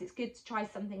 sometimes it's good to try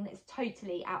something that's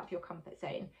totally out of your comfort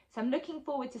zone. So I'm looking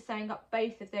forward to sewing up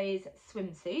both of those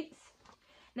swimsuits.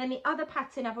 And then the other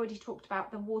pattern I've already talked about,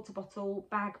 the water bottle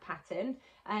bag pattern.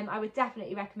 I would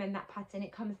definitely recommend that pattern.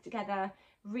 It comes together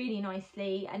really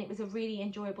nicely, and it was a really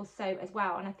enjoyable sew as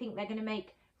well. And I think they're going to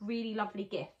make really lovely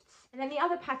gifts. And then the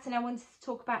other pattern I wanted to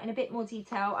talk about in a bit more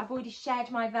detail, I've already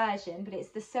shared my version, but it's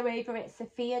the Sew Over It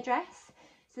Sophia dress.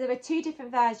 So there are 2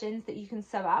 different versions that you can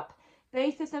sew up.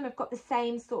 Both of them have got the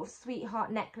same sort of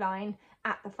sweetheart neckline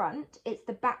at the front. It's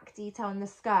the back detail in the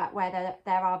skirt where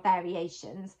there are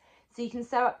variations. So you can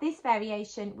sew up this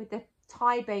variation with the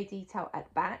tie bow detail at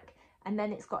the back, and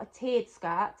then it's got a tiered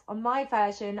skirt. On my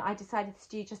version, I decided to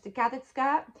do just a gathered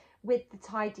skirt with the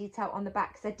tie detail on the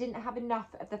back because I didn't have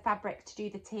enough of the fabric to do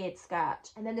the tiered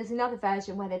skirt. And then there's another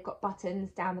version where they've got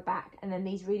buttons down the back and then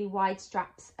these really wide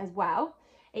straps as well.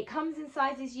 It comes in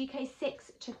sizes UK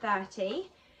 6 to 30.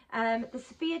 The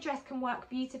Sophia dress can work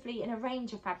beautifully in a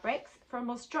range of fabrics. For a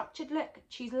more structured look,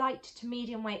 choose light to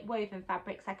medium weight woven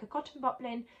fabrics like a cotton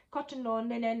poplin, cotton lawn,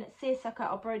 linen, seersucker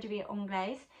or broderie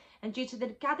anglaise. And due to the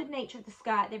gathered nature of the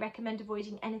skirt, they recommend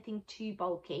avoiding anything too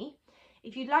bulky.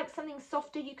 If you'd like something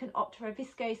softer, you can opt for a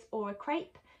viscose or a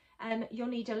crepe. You'll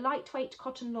need a lightweight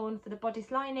cotton lawn for the bodice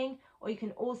lining, or you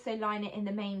can also line it in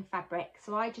the main fabric.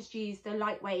 So I just used the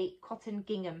lightweight cotton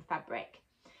gingham fabric.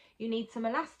 You need some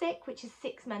elastic, which is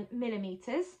 6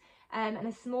 millimeters, and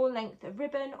a small length of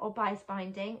ribbon or bias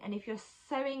binding. And if you're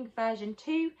sewing version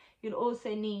 2, you'll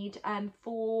also need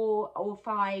 4 or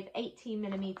 5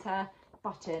 18mm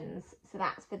buttons. So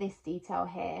that's for this detail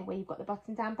here, where you've got the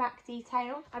button down back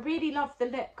detail. I really love the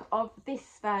look of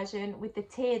this version with the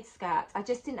tiered skirt. I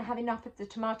just didn't have enough of the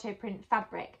tomato print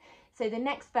fabric. So the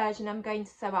next version I'm going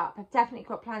to sew up, I've definitely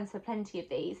got plans for plenty of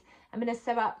these. I'm going to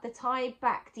sew up the tie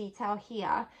back detail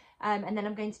here, and then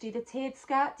I'm going to do the tiered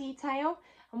skirt detail.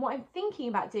 And what I'm thinking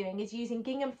about doing is using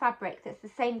gingham fabric that's the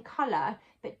same colour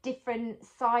but different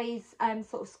size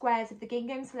sort of squares of the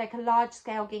gingham, so like a large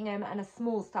scale gingham and a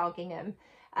small style gingham,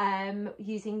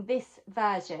 using this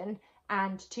version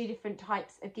and 2 different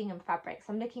types of gingham fabric.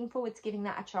 So I'm looking forward to giving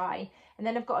that a try. And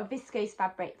then I've got a viscose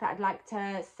fabric that I'd like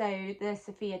to sew the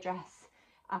Sophia dress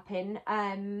up in.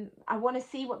 I want to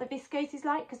see what the viscose is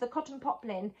like, because the cotton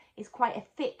poplin is quite a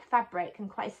thick fabric and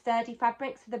quite a sturdy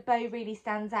fabric, so the bow really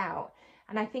stands out.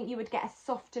 And I think you would get a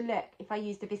softer look if I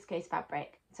used a viscose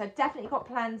fabric. So I've definitely got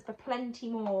plans for plenty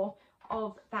more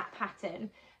of that pattern.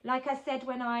 Like I said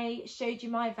when I showed you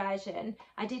my version,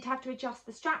 I did have to adjust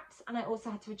the straps, and I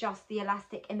also had to adjust the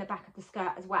elastic in the back of the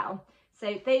skirt as well.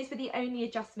 So those were the only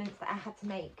adjustments that I had to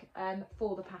make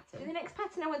for the pattern. So the next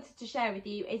pattern I wanted to share with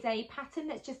you is a pattern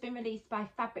that's just been released by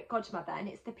Fabric Godmother, and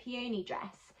it's the peony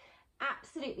dress.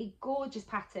 Absolutely gorgeous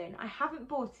pattern. I haven't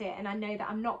bought it, and I know that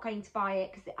I'm not going to buy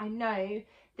it because I know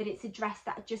that it's a dress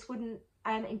that I just wouldn't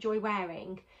enjoy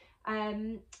wearing.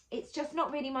 It's just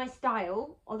not really my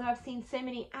style, although I've seen so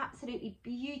many absolutely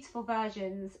beautiful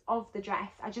versions of the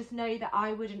dress. I just know that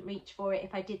I wouldn't reach for it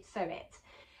if I did sew it.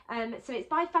 So it's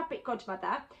by Fabric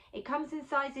Godmother. It comes in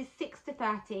sizes 6 to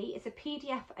 30. It's a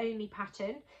PDF only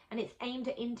pattern, and it's aimed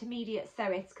at intermediate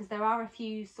sewers because there are a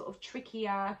few sort of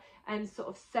trickier sort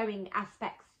of sewing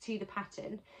aspects to the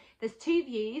pattern. There's two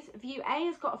views. View A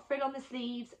has got a frill on the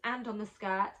sleeves and on the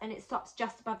skirt, and it stops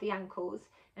just above the ankles.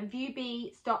 And view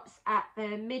B stops at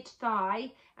the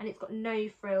mid-thigh, and it's got no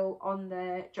frill on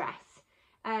the dress.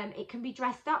 It can be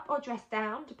dressed up or dressed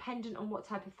down, dependent on what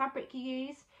type of fabric you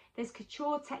use. There's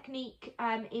couture technique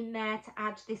in there to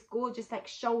add this gorgeous like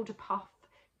shoulder puff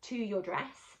to your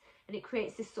dress, and it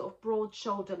creates this sort of broad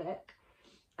shoulder look.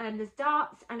 There's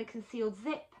darts and a concealed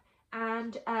zip,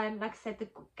 and like I said, the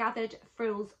gathered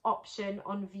frills option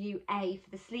on view A for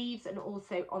the sleeves and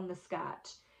also on the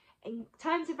skirt. In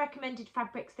terms of recommended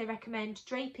fabrics, they recommend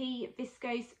drapey,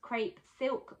 viscose, crepe,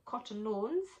 silk, cotton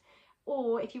lawns,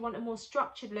 or if you want a more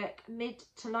structured look, mid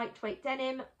to lightweight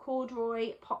denim,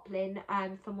 corduroy, poplin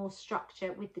for more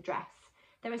structure with the dress.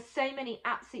 There are so many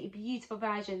absolutely beautiful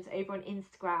versions over on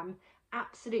Instagram.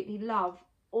 Absolutely love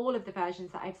all of the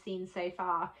versions that I've seen so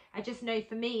far. I just know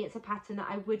for me it's a pattern that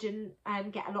I wouldn't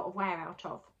get a lot of wear out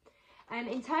of.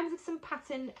 In terms of some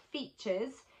pattern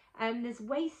features, there's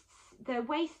waists. The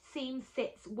waist seam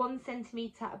sits 1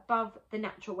 centimetre above the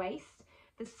natural waist.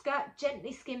 The skirt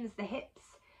gently skims the hips.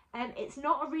 It's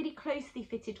not a really closely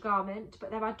fitted garment, but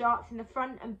there are darts in the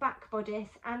front and back bodice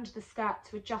and the skirt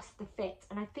to adjust the fit.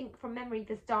 And I think from memory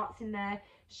there's darts in the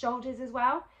shoulders as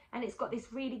well. And it's got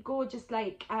this really gorgeous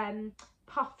like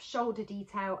puff shoulder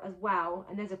detail as well.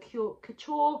 And there's a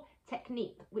couture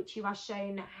technique which you are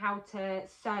shown how to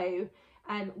sew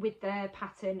with the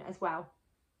pattern as well.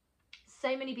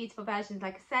 So many beautiful versions,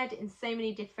 like I said, in so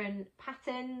many different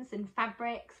patterns and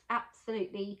fabrics.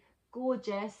 Absolutely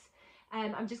gorgeous.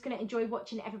 I'm just going to enjoy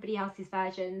watching everybody else's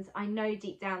versions. I know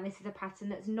deep down this is a pattern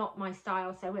that's not my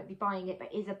style, so I won't be buying it,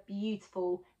 but it is a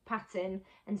beautiful pattern,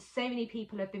 and so many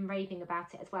people have been raving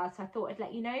about it as well, so I thought I'd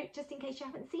let you know just in case you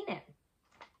haven't seen it.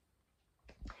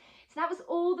 So that was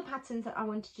all the patterns that I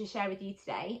wanted to share with you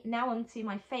today. Now on to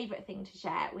my favourite thing to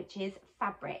share, which is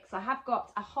fabrics. I have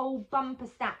got a whole bumper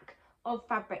stack of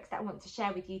fabrics that I want to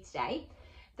share with you today.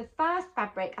 The first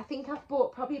fabric, I think I've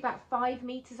bought probably about 5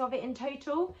 meters of it in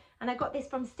total, and I got this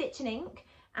from Stitch & Ink,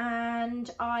 and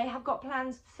I have got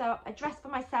plans to sew up a dress for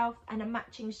myself and a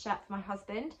matching shirt for my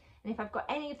husband, and if I've got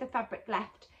any of the fabric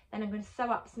left, then I'm going to sew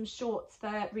up some shorts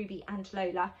for Ruby and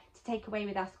Lola to take away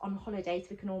with us on holiday so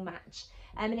we can all match.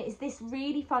 And it is this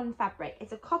really fun fabric.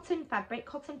 It's a cotton fabric,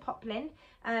 cotton poplin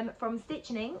from Stitch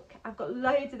 & Ink. I've got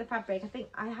loads of the fabric. I think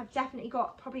I have definitely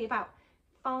got probably about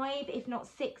 5 if not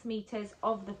 6 meters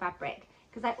of the fabric,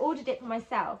 because I ordered it for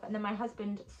myself and then my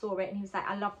husband saw it and he was like,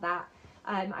 I love that.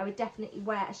 I would definitely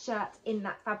wear a shirt in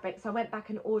that fabric, so I went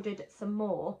back and ordered some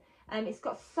more. It's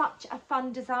got such a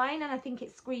fun design, and I think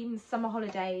it screams summer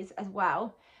holidays as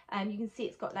well. You can see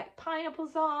it's got like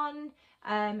pineapples on,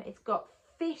 it's got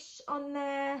fish on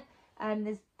there,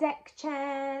 there's deck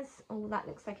chairs. Oh, that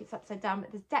looks like it's upside down,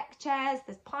 but there's deck chairs,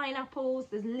 there's pineapples,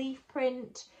 there's leaf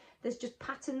print, there's just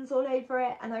patterns all over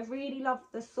it, and I really love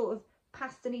the sort of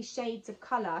pastel-y shades of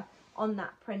colour on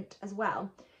that print as well.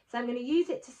 So I'm going to use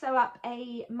it to sew up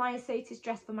a Myosotis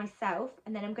dress for myself,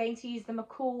 and then I'm going to use the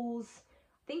McCall's,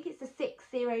 I think it's the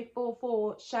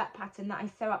 6044 shirt pattern that I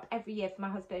sew up every year for my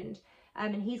husband,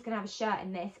 and he's going to have a shirt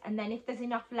in this, and then if there's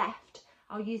enough left,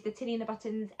 I'll use the Tilly and the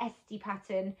Buttons Esty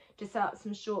pattern to sew up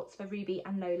some shorts for Ruby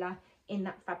and Lola in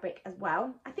that fabric as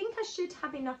well. I think I should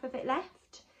have enough of it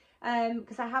left,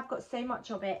 because I have got so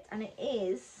much of it, and it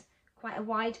is quite a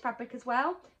wide fabric as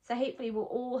well, so hopefully we'll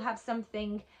all have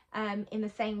something in the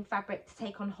same fabric to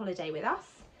take on holiday with us.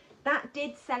 That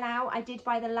did sell out. I did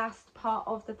buy the last part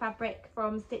of the fabric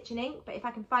from Stitch & Ink, but if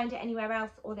I can find it anywhere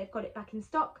else or they've got it back in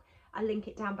stock, I'll link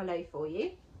it down below for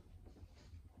you.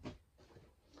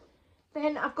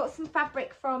 Then I've got some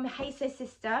fabric from Hey So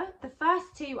Sister. The first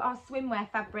two are swimwear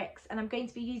fabrics, and I'm going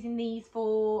to be using these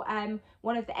for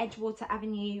one of the Edgewater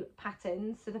Avenue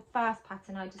patterns. So the first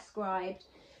pattern I described,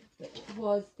 which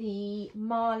was the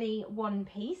Marley one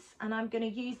piece, and I'm going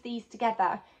to use these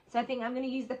together. So I think I'm going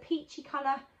to use the peachy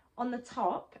colour on the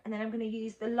top, and then I'm going to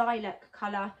use the lilac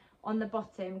colour on the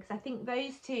bottom, because I think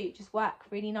those two just work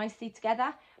really nicely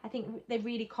together. I think they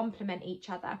really complement each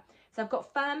other. So I've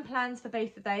got firm plans for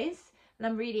both of those, and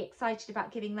I'm really excited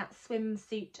about giving that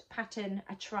swimsuit pattern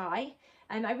a try.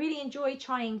 I really enjoy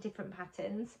trying different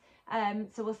patterns,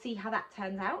 so we'll see how that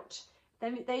turns out.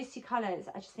 Those two colours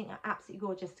I just think are absolutely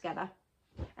gorgeous together.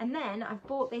 And then I've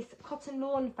bought this cotton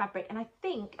lawn fabric, and I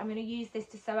think I'm going to use this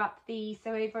to sew up the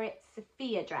Sew Over It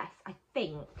Sophia dress, I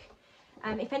think.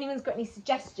 If anyone's got any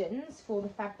suggestions for the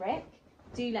fabric,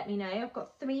 do let me know. I've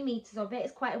got 3 meters of it.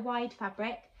 It's quite a wide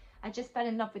fabric. I just fell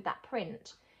in love with that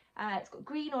print. It's got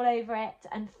green all over it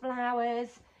and flowers,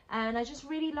 and I just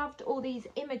really loved all these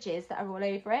images that are all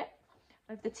over it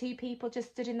of the 2 people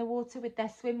just stood in the water with their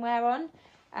swimwear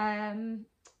on.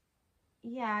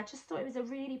 Yeah, I just thought it was a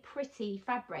really pretty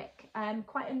fabric,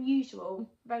 quite unusual,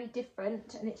 very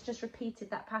different, and it's just repeated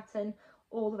that pattern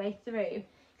all the way through.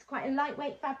 It's quite a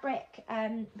lightweight fabric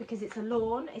because it's a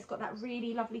lawn. It's got that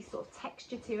really lovely sort of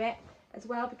texture to it as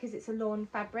well because it's a lawn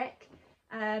fabric.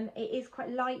 It is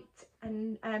quite light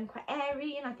and quite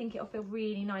airy, and I think it'll feel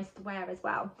really nice to wear as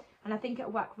well. And I think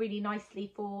it'll work really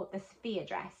nicely for the Sophia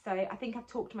dress. So I think I've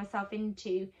talked myself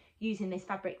into using this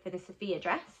fabric for the Sophia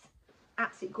dress.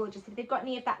 Absolutely gorgeous. If they've got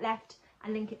any of that left,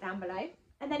 I'll link it down below.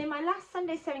 And then in my last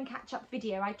Sunday Sewing catch-up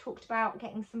video, I talked about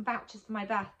getting some vouchers for my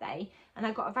birthday, and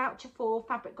I got a voucher for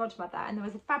Fabric Godmother, and there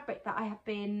was a fabric that I have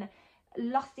been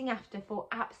lusting after for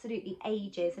absolutely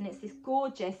ages, and it's this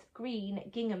gorgeous green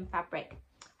gingham fabric.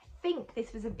 I think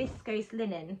this was a viscose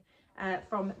linen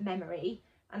from memory,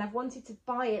 and I've wanted to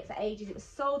buy it for ages. It was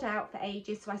sold out for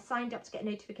ages, so I signed up to get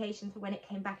notifications for when it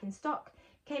came back in stock.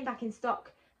 Came back in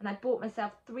stock, and I bought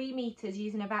myself 3 meters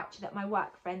using a voucher that my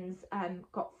work friends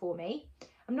got for me.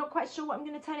 I'm not quite sure what I'm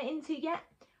going to turn it into yet.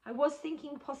 I was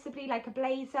thinking possibly like a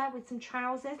blazer with some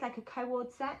trousers, like a co-ord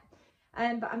set,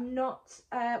 but I'm not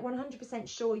 100%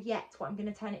 sure yet what I'm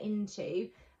going to turn it into.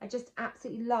 I just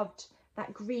absolutely loved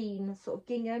that green sort of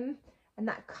gingham, and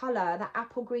that colour, that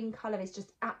apple green colour is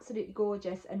just absolutely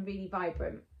gorgeous and really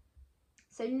vibrant.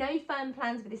 So no firm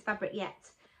plans for this fabric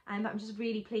yet. But I'm just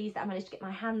really pleased that I managed to get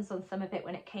my hands on some of it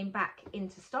when it came back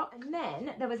into stock. And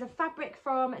then there was a fabric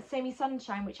from Sew Me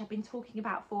Sunshine, which I've been talking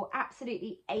about for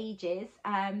absolutely ages,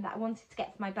 that I wanted to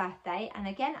get for my birthday. And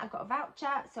again, I got a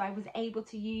voucher, so I was able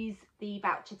to use the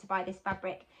voucher to buy this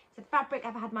fabric. It's a fabric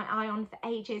I've had my eye on for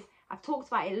ages. I've talked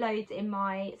about it loads in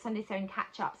my Sunday Sewing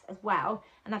catch-ups as well,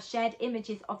 and I've shared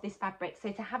images of this fabric.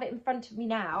 So to have it in front of me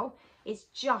now, it's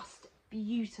just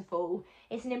beautiful.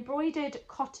 It's an embroidered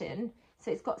cotton, so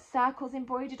it's got circles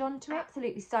embroidered onto it.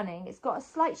 Absolutely stunning. It's got a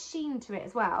slight sheen to it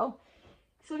as well.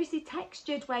 It's obviously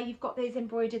textured where you've got those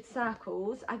embroidered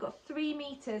circles. I got 3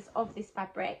 meters of this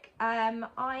fabric.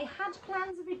 I had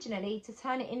plans originally to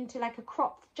turn it into like a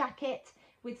cropped jacket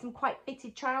with some quite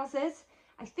fitted trousers.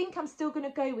 I think I'm still going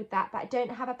to go with that, but I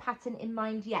don't have a pattern in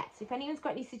mind yet. So if anyone's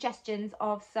got any suggestions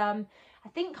of some, I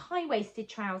think high-waisted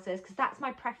trousers, because that's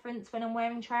my preference when I'm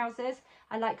wearing trousers.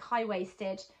 I like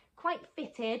high-waisted, quite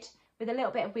fitted, with a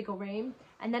little bit of wiggle room,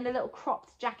 and then a little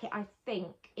cropped jacket, I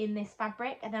think, in this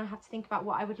fabric. And then I have to think about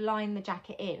what I would line the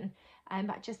jacket in.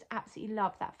 But I just absolutely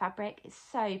love that fabric. It's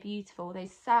so beautiful.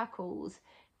 Those circles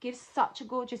give such a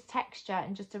gorgeous texture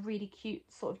and just a really cute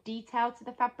sort of detail to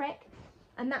the fabric.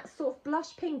 And that sort of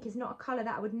blush pink is not a colour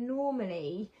that I would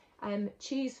normally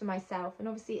choose for myself. And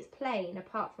obviously it's plain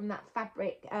apart from that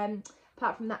fabric,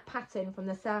 apart from that pattern from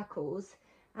the circles.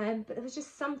 But there was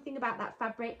just something about that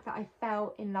fabric that I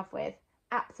fell in love with.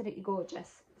 Absolutely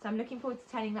gorgeous. So I'm looking forward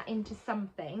to turning that into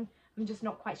something. I'm just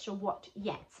not quite sure what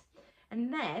yet.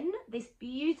 And then this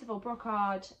beautiful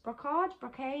brocade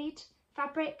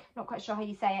fabric, not quite sure how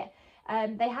you say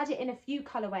it. They had it in a few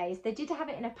colourways. They did have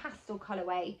it in a pastel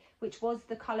colourway, which was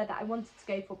the colour that I wanted to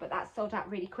go for, but that sold out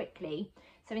really quickly.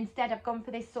 So instead I've gone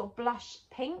for this sort of blush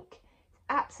pink. It's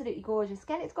absolutely gorgeous.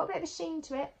 Again, it's got a bit of a sheen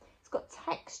to it. It's got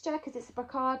texture because it's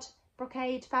a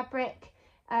brocade fabric.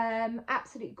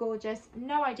 Absolutely gorgeous.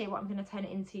 No idea what I'm going to turn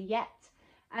it into yet.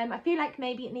 I feel like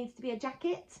maybe it needs to be a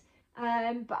jacket,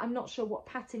 but I'm not sure what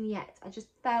pattern yet. I just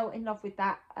fell in love with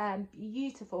that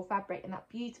beautiful fabric and that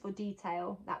beautiful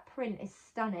detail. That print is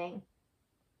stunning.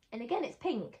 And again, it's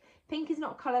pink. Pink is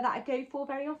not a colour that I go for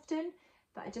very often,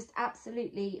 but I just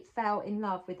absolutely fell in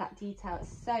love with that detail.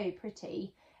 It's so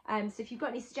pretty. So if you've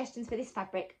got any suggestions for this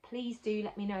fabric, please do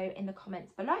let me know in the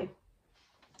comments below.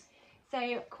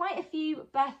 So quite a few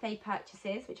birthday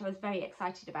purchases, which I was very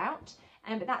excited about.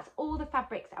 But that's all the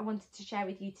fabrics I wanted to share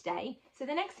with you today. So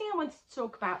the next thing I wanted to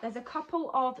talk about, there's a couple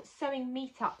of sewing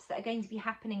meetups that are going to be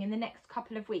happening in the next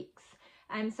couple of weeks.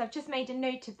 So I've just made a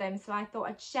note of them, so I thought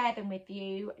I'd share them with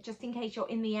you just in case you're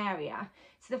in the area.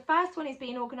 So the first one is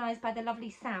being organised by the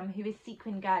lovely Sam, who is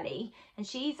Sequin Girly, and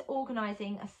she's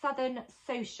organising a Southern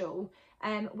social,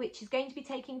 which is going to be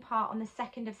taking part on the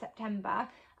 2nd of September.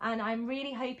 And I'm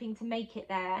really hoping to make it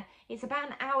there. It's about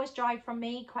an hour's drive from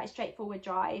me, quite a straightforward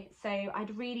drive. So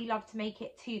I'd really love to make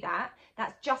it to that.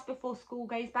 That's just before school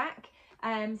goes back.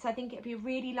 So I think it'd be a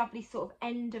really lovely sort of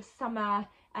end of summer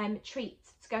treat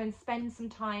to go and spend some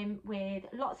time with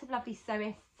lots of lovely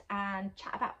sewists and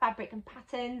chat about fabric and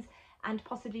patterns and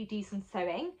possibly do some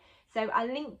sewing. So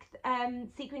I'll link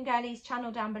Sequin Girly's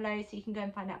channel down below so you can go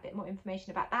and find out a bit more information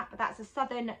about that. But that's a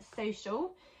Southern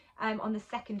social on the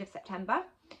 2nd of September.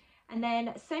 And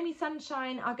then Sew Me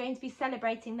Sunshine are going to be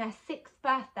celebrating their 6th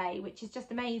birthday, which is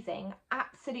just amazing.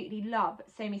 Absolutely love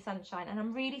Sew Me Sunshine. And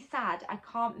I'm really sad I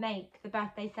can't make the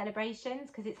birthday celebrations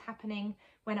because it's happening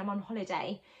when I'm on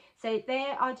holiday. So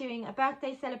they are doing a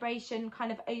birthday celebration kind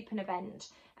of open event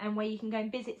and where you can go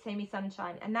and visit Sew Me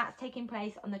Sunshine. And that's taking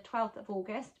place on the 12th of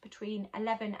August between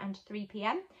 11 and 3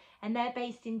 p.m. And they're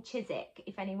based in Chiswick,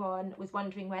 if anyone was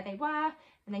wondering where they were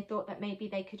and they thought that maybe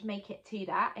they could make it to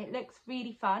that. It looks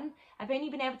really fun. I've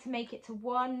only been able to make it to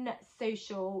one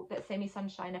social that Sew Me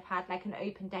Sunshine have had, like an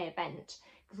open day event,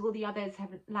 because all the others have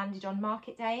landed on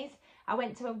market days. I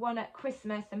went to one at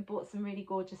Christmas and bought some really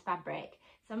gorgeous fabric.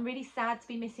 So I'm really sad to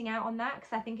be missing out on that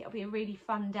because I think it'll be a really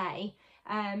fun day.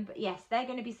 But yes, they're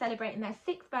going to be celebrating their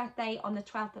 6th birthday on the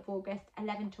 12th of August,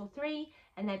 11 till 3,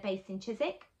 and they're based in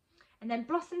Chiswick. And then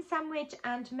Blossom Sandwich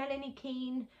and Melanie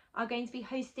Keane are going to be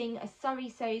hosting a Surrey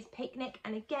Sews picnic.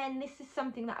 And again, this is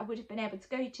something that I would have been able to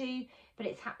go to, but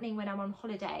it's happening when I'm on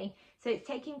holiday. So it's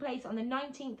taking place on the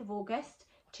 19th of August,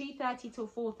 2:30 till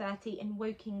 4:30 in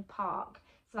Woking Park.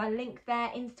 So I'll link their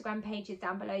Instagram pages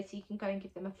down below so you can go and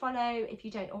give them a follow if you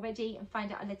don't already and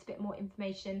find out a little bit more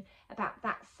information about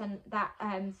that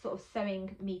sort of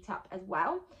sewing meetup as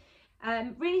well.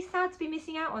 Really sad to be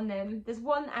missing out on them. There's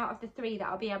one out of the 3 that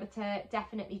I'll be able to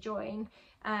definitely join.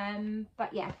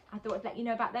 But yeah, I thought I'd let you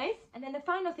know about those. And then the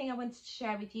final thing I wanted to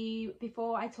share with you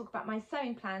before I talk about my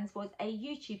sewing plans was a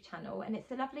YouTube channel, and it's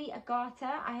the lovely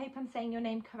Agatha. I hope I'm saying your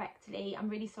name correctly. I'm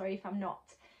really sorry if I'm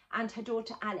not. And her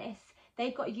daughter Alice.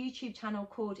 They've got a YouTube channel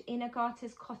called In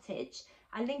Agatha's Cottage.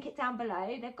 I'll link it down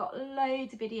below. They've got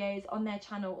loads of videos on their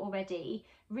channel already.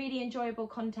 Really enjoyable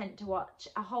content to watch,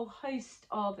 a whole host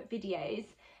of videos.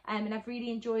 And I've really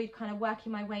enjoyed kind of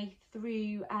working my way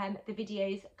through the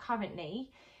videos currently.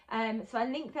 So I'll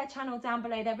link their channel down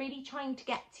below. They're really trying to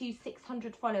get to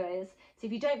 600 followers. So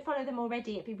if you don't follow them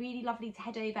already, it'd be really lovely to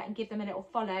head over and give them a little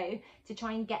follow to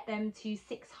try and get them to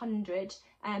 600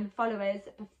 followers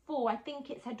before, I think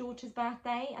it's her daughter's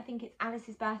birthday. I think it's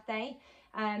Alice's birthday.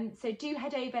 So do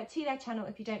head over to their channel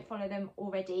if you don't follow them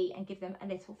already and give them a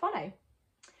little follow.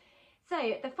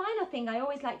 So the final thing I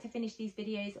always like to finish these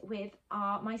videos with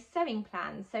are my sewing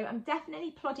plans. So I'm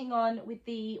definitely plodding on with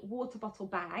the water bottle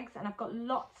bags and I've got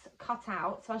lots cut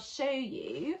out. So I'll show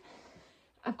you.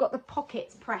 I've got the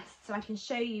pockets pressed so I can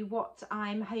show you what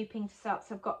I'm hoping to sew up.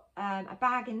 So I've got a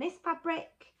bag in this fabric.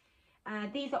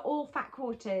 These are all fat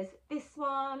quarters. This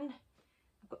one,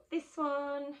 I've got this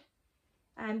one.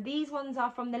 These ones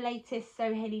are from the latest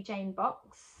Sew Haley Jane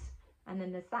box. And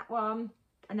then there's that one.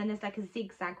 And then there's like a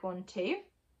zigzag one too.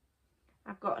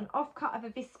 I've got an offcut of a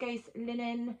viscose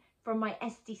linen from my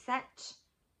Esty set.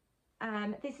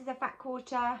 This is a fat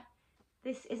quarter.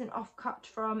 This is an offcut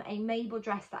from a Mabel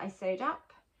dress that I sewed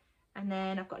up. And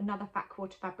then I've got another fat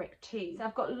quarter fabric too. So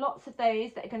I've got lots of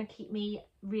those that are going to keep me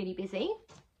really busy.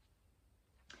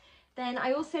 Then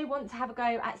I also want to have a go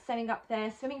at sewing up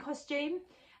the swimming costume.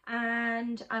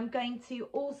 And I'm going to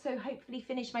also hopefully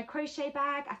finish my crochet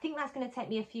bag. I think that's going to take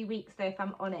me a few weeks though, if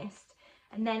I'm honest.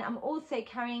 And then I'm also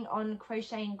carrying on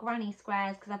crocheting granny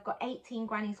squares because I've got 18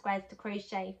 granny squares to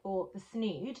crochet for the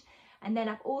snood. And then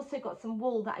I've also got some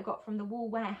wool that I got from the wool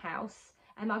warehouse.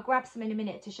 And I'll grab some in a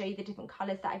minute to show you the different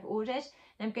colours that I've ordered.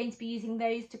 And I'm going to be using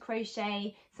those to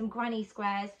crochet some granny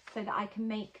squares so that I can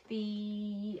make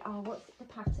the, oh, what's the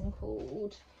pattern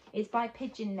called? It's by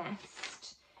Pigeon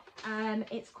Nest.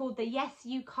 It's called the Yes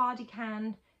You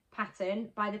Cardigan pattern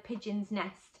by the Pigeon's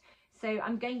Nest. So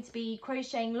I'm going to be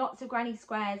crocheting lots of granny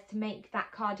squares to make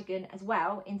that cardigan as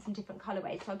well in some different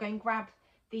colourways. So I'll go and grab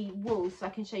the wool so I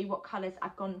can show you what colours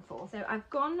I've gone for. So I've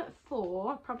gone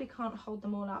for, probably can't hold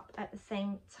them all up at the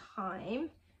same time,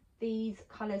 these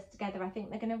colours together. I think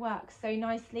they're going to work so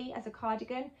nicely as a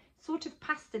cardigan, sort of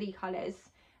pastel-y colours.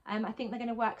 I think they're going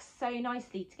to work so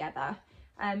nicely together.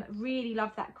 Really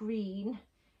love that green.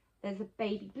 There's a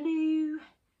baby blue,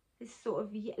 this sort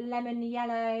of lemon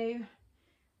yellow,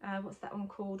 what's that one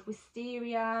called?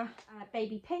 Wisteria,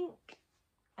 baby pink.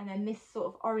 And then this sort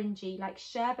of orangey, like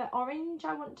sherbet orange,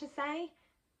 I want to say.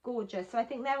 Gorgeous. So I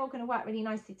think they're all going to work really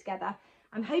nicely together.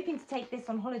 I'm hoping to take this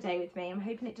on holiday with me. I'm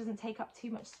hoping it doesn't take up too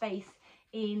much space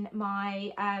in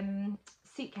my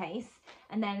suitcase.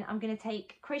 And then I'm going to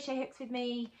take crochet hooks with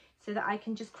me so that I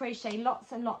can just crochet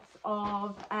lots and lots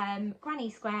of granny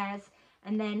squares.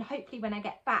 And then hopefully when I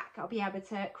get back, I'll be able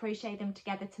to crochet them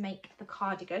together to make the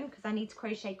cardigan, because I need to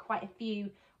crochet quite a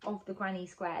few of the granny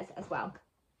squares as well.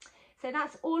 So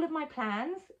that's all of my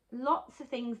plans. Lots of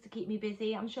things to keep me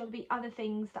busy. I'm sure there'll be other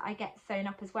things that I get sewn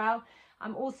up as well.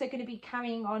 I'm also going to be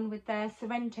carrying on with the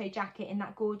Sorrento jacket in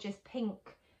that gorgeous pink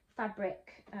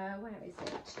fabric. Where is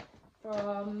it?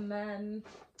 From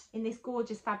in this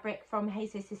gorgeous fabric from Hey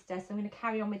So Sister. So I'm going to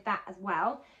carry on with that as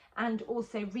well, and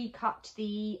also recut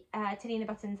the Talina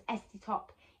Buttons Esty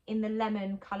top in the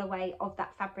lemon colourway of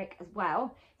that fabric as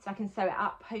well, so I can sew it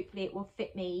up. Hopefully it will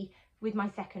fit me with my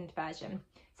second version.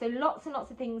 So lots and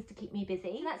lots of things to keep me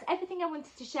busy. So that's everything I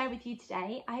wanted to share with you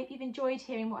today. I hope you've enjoyed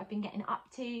hearing what I've been getting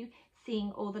up to,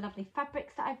 seeing all the lovely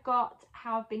fabrics that I've got,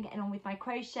 how I've been getting on with my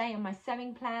crochet and my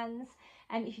sewing plans.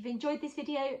 And if you've enjoyed this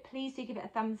video, please do give it a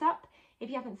thumbs up. If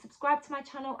you haven't subscribed to my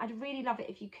channel, I'd really love it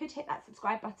if you could hit that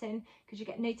subscribe button, because you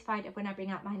get notified of when I bring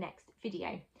out my next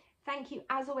video. Thank you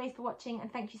as always for watching,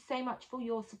 and thank you so much for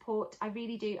your support. I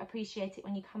really do appreciate it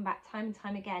when you come back time and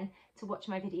time again to watch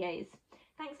my videos.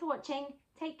 Thanks for watching,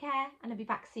 take care, and I'll be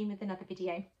back soon with another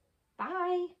video.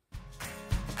 Bye!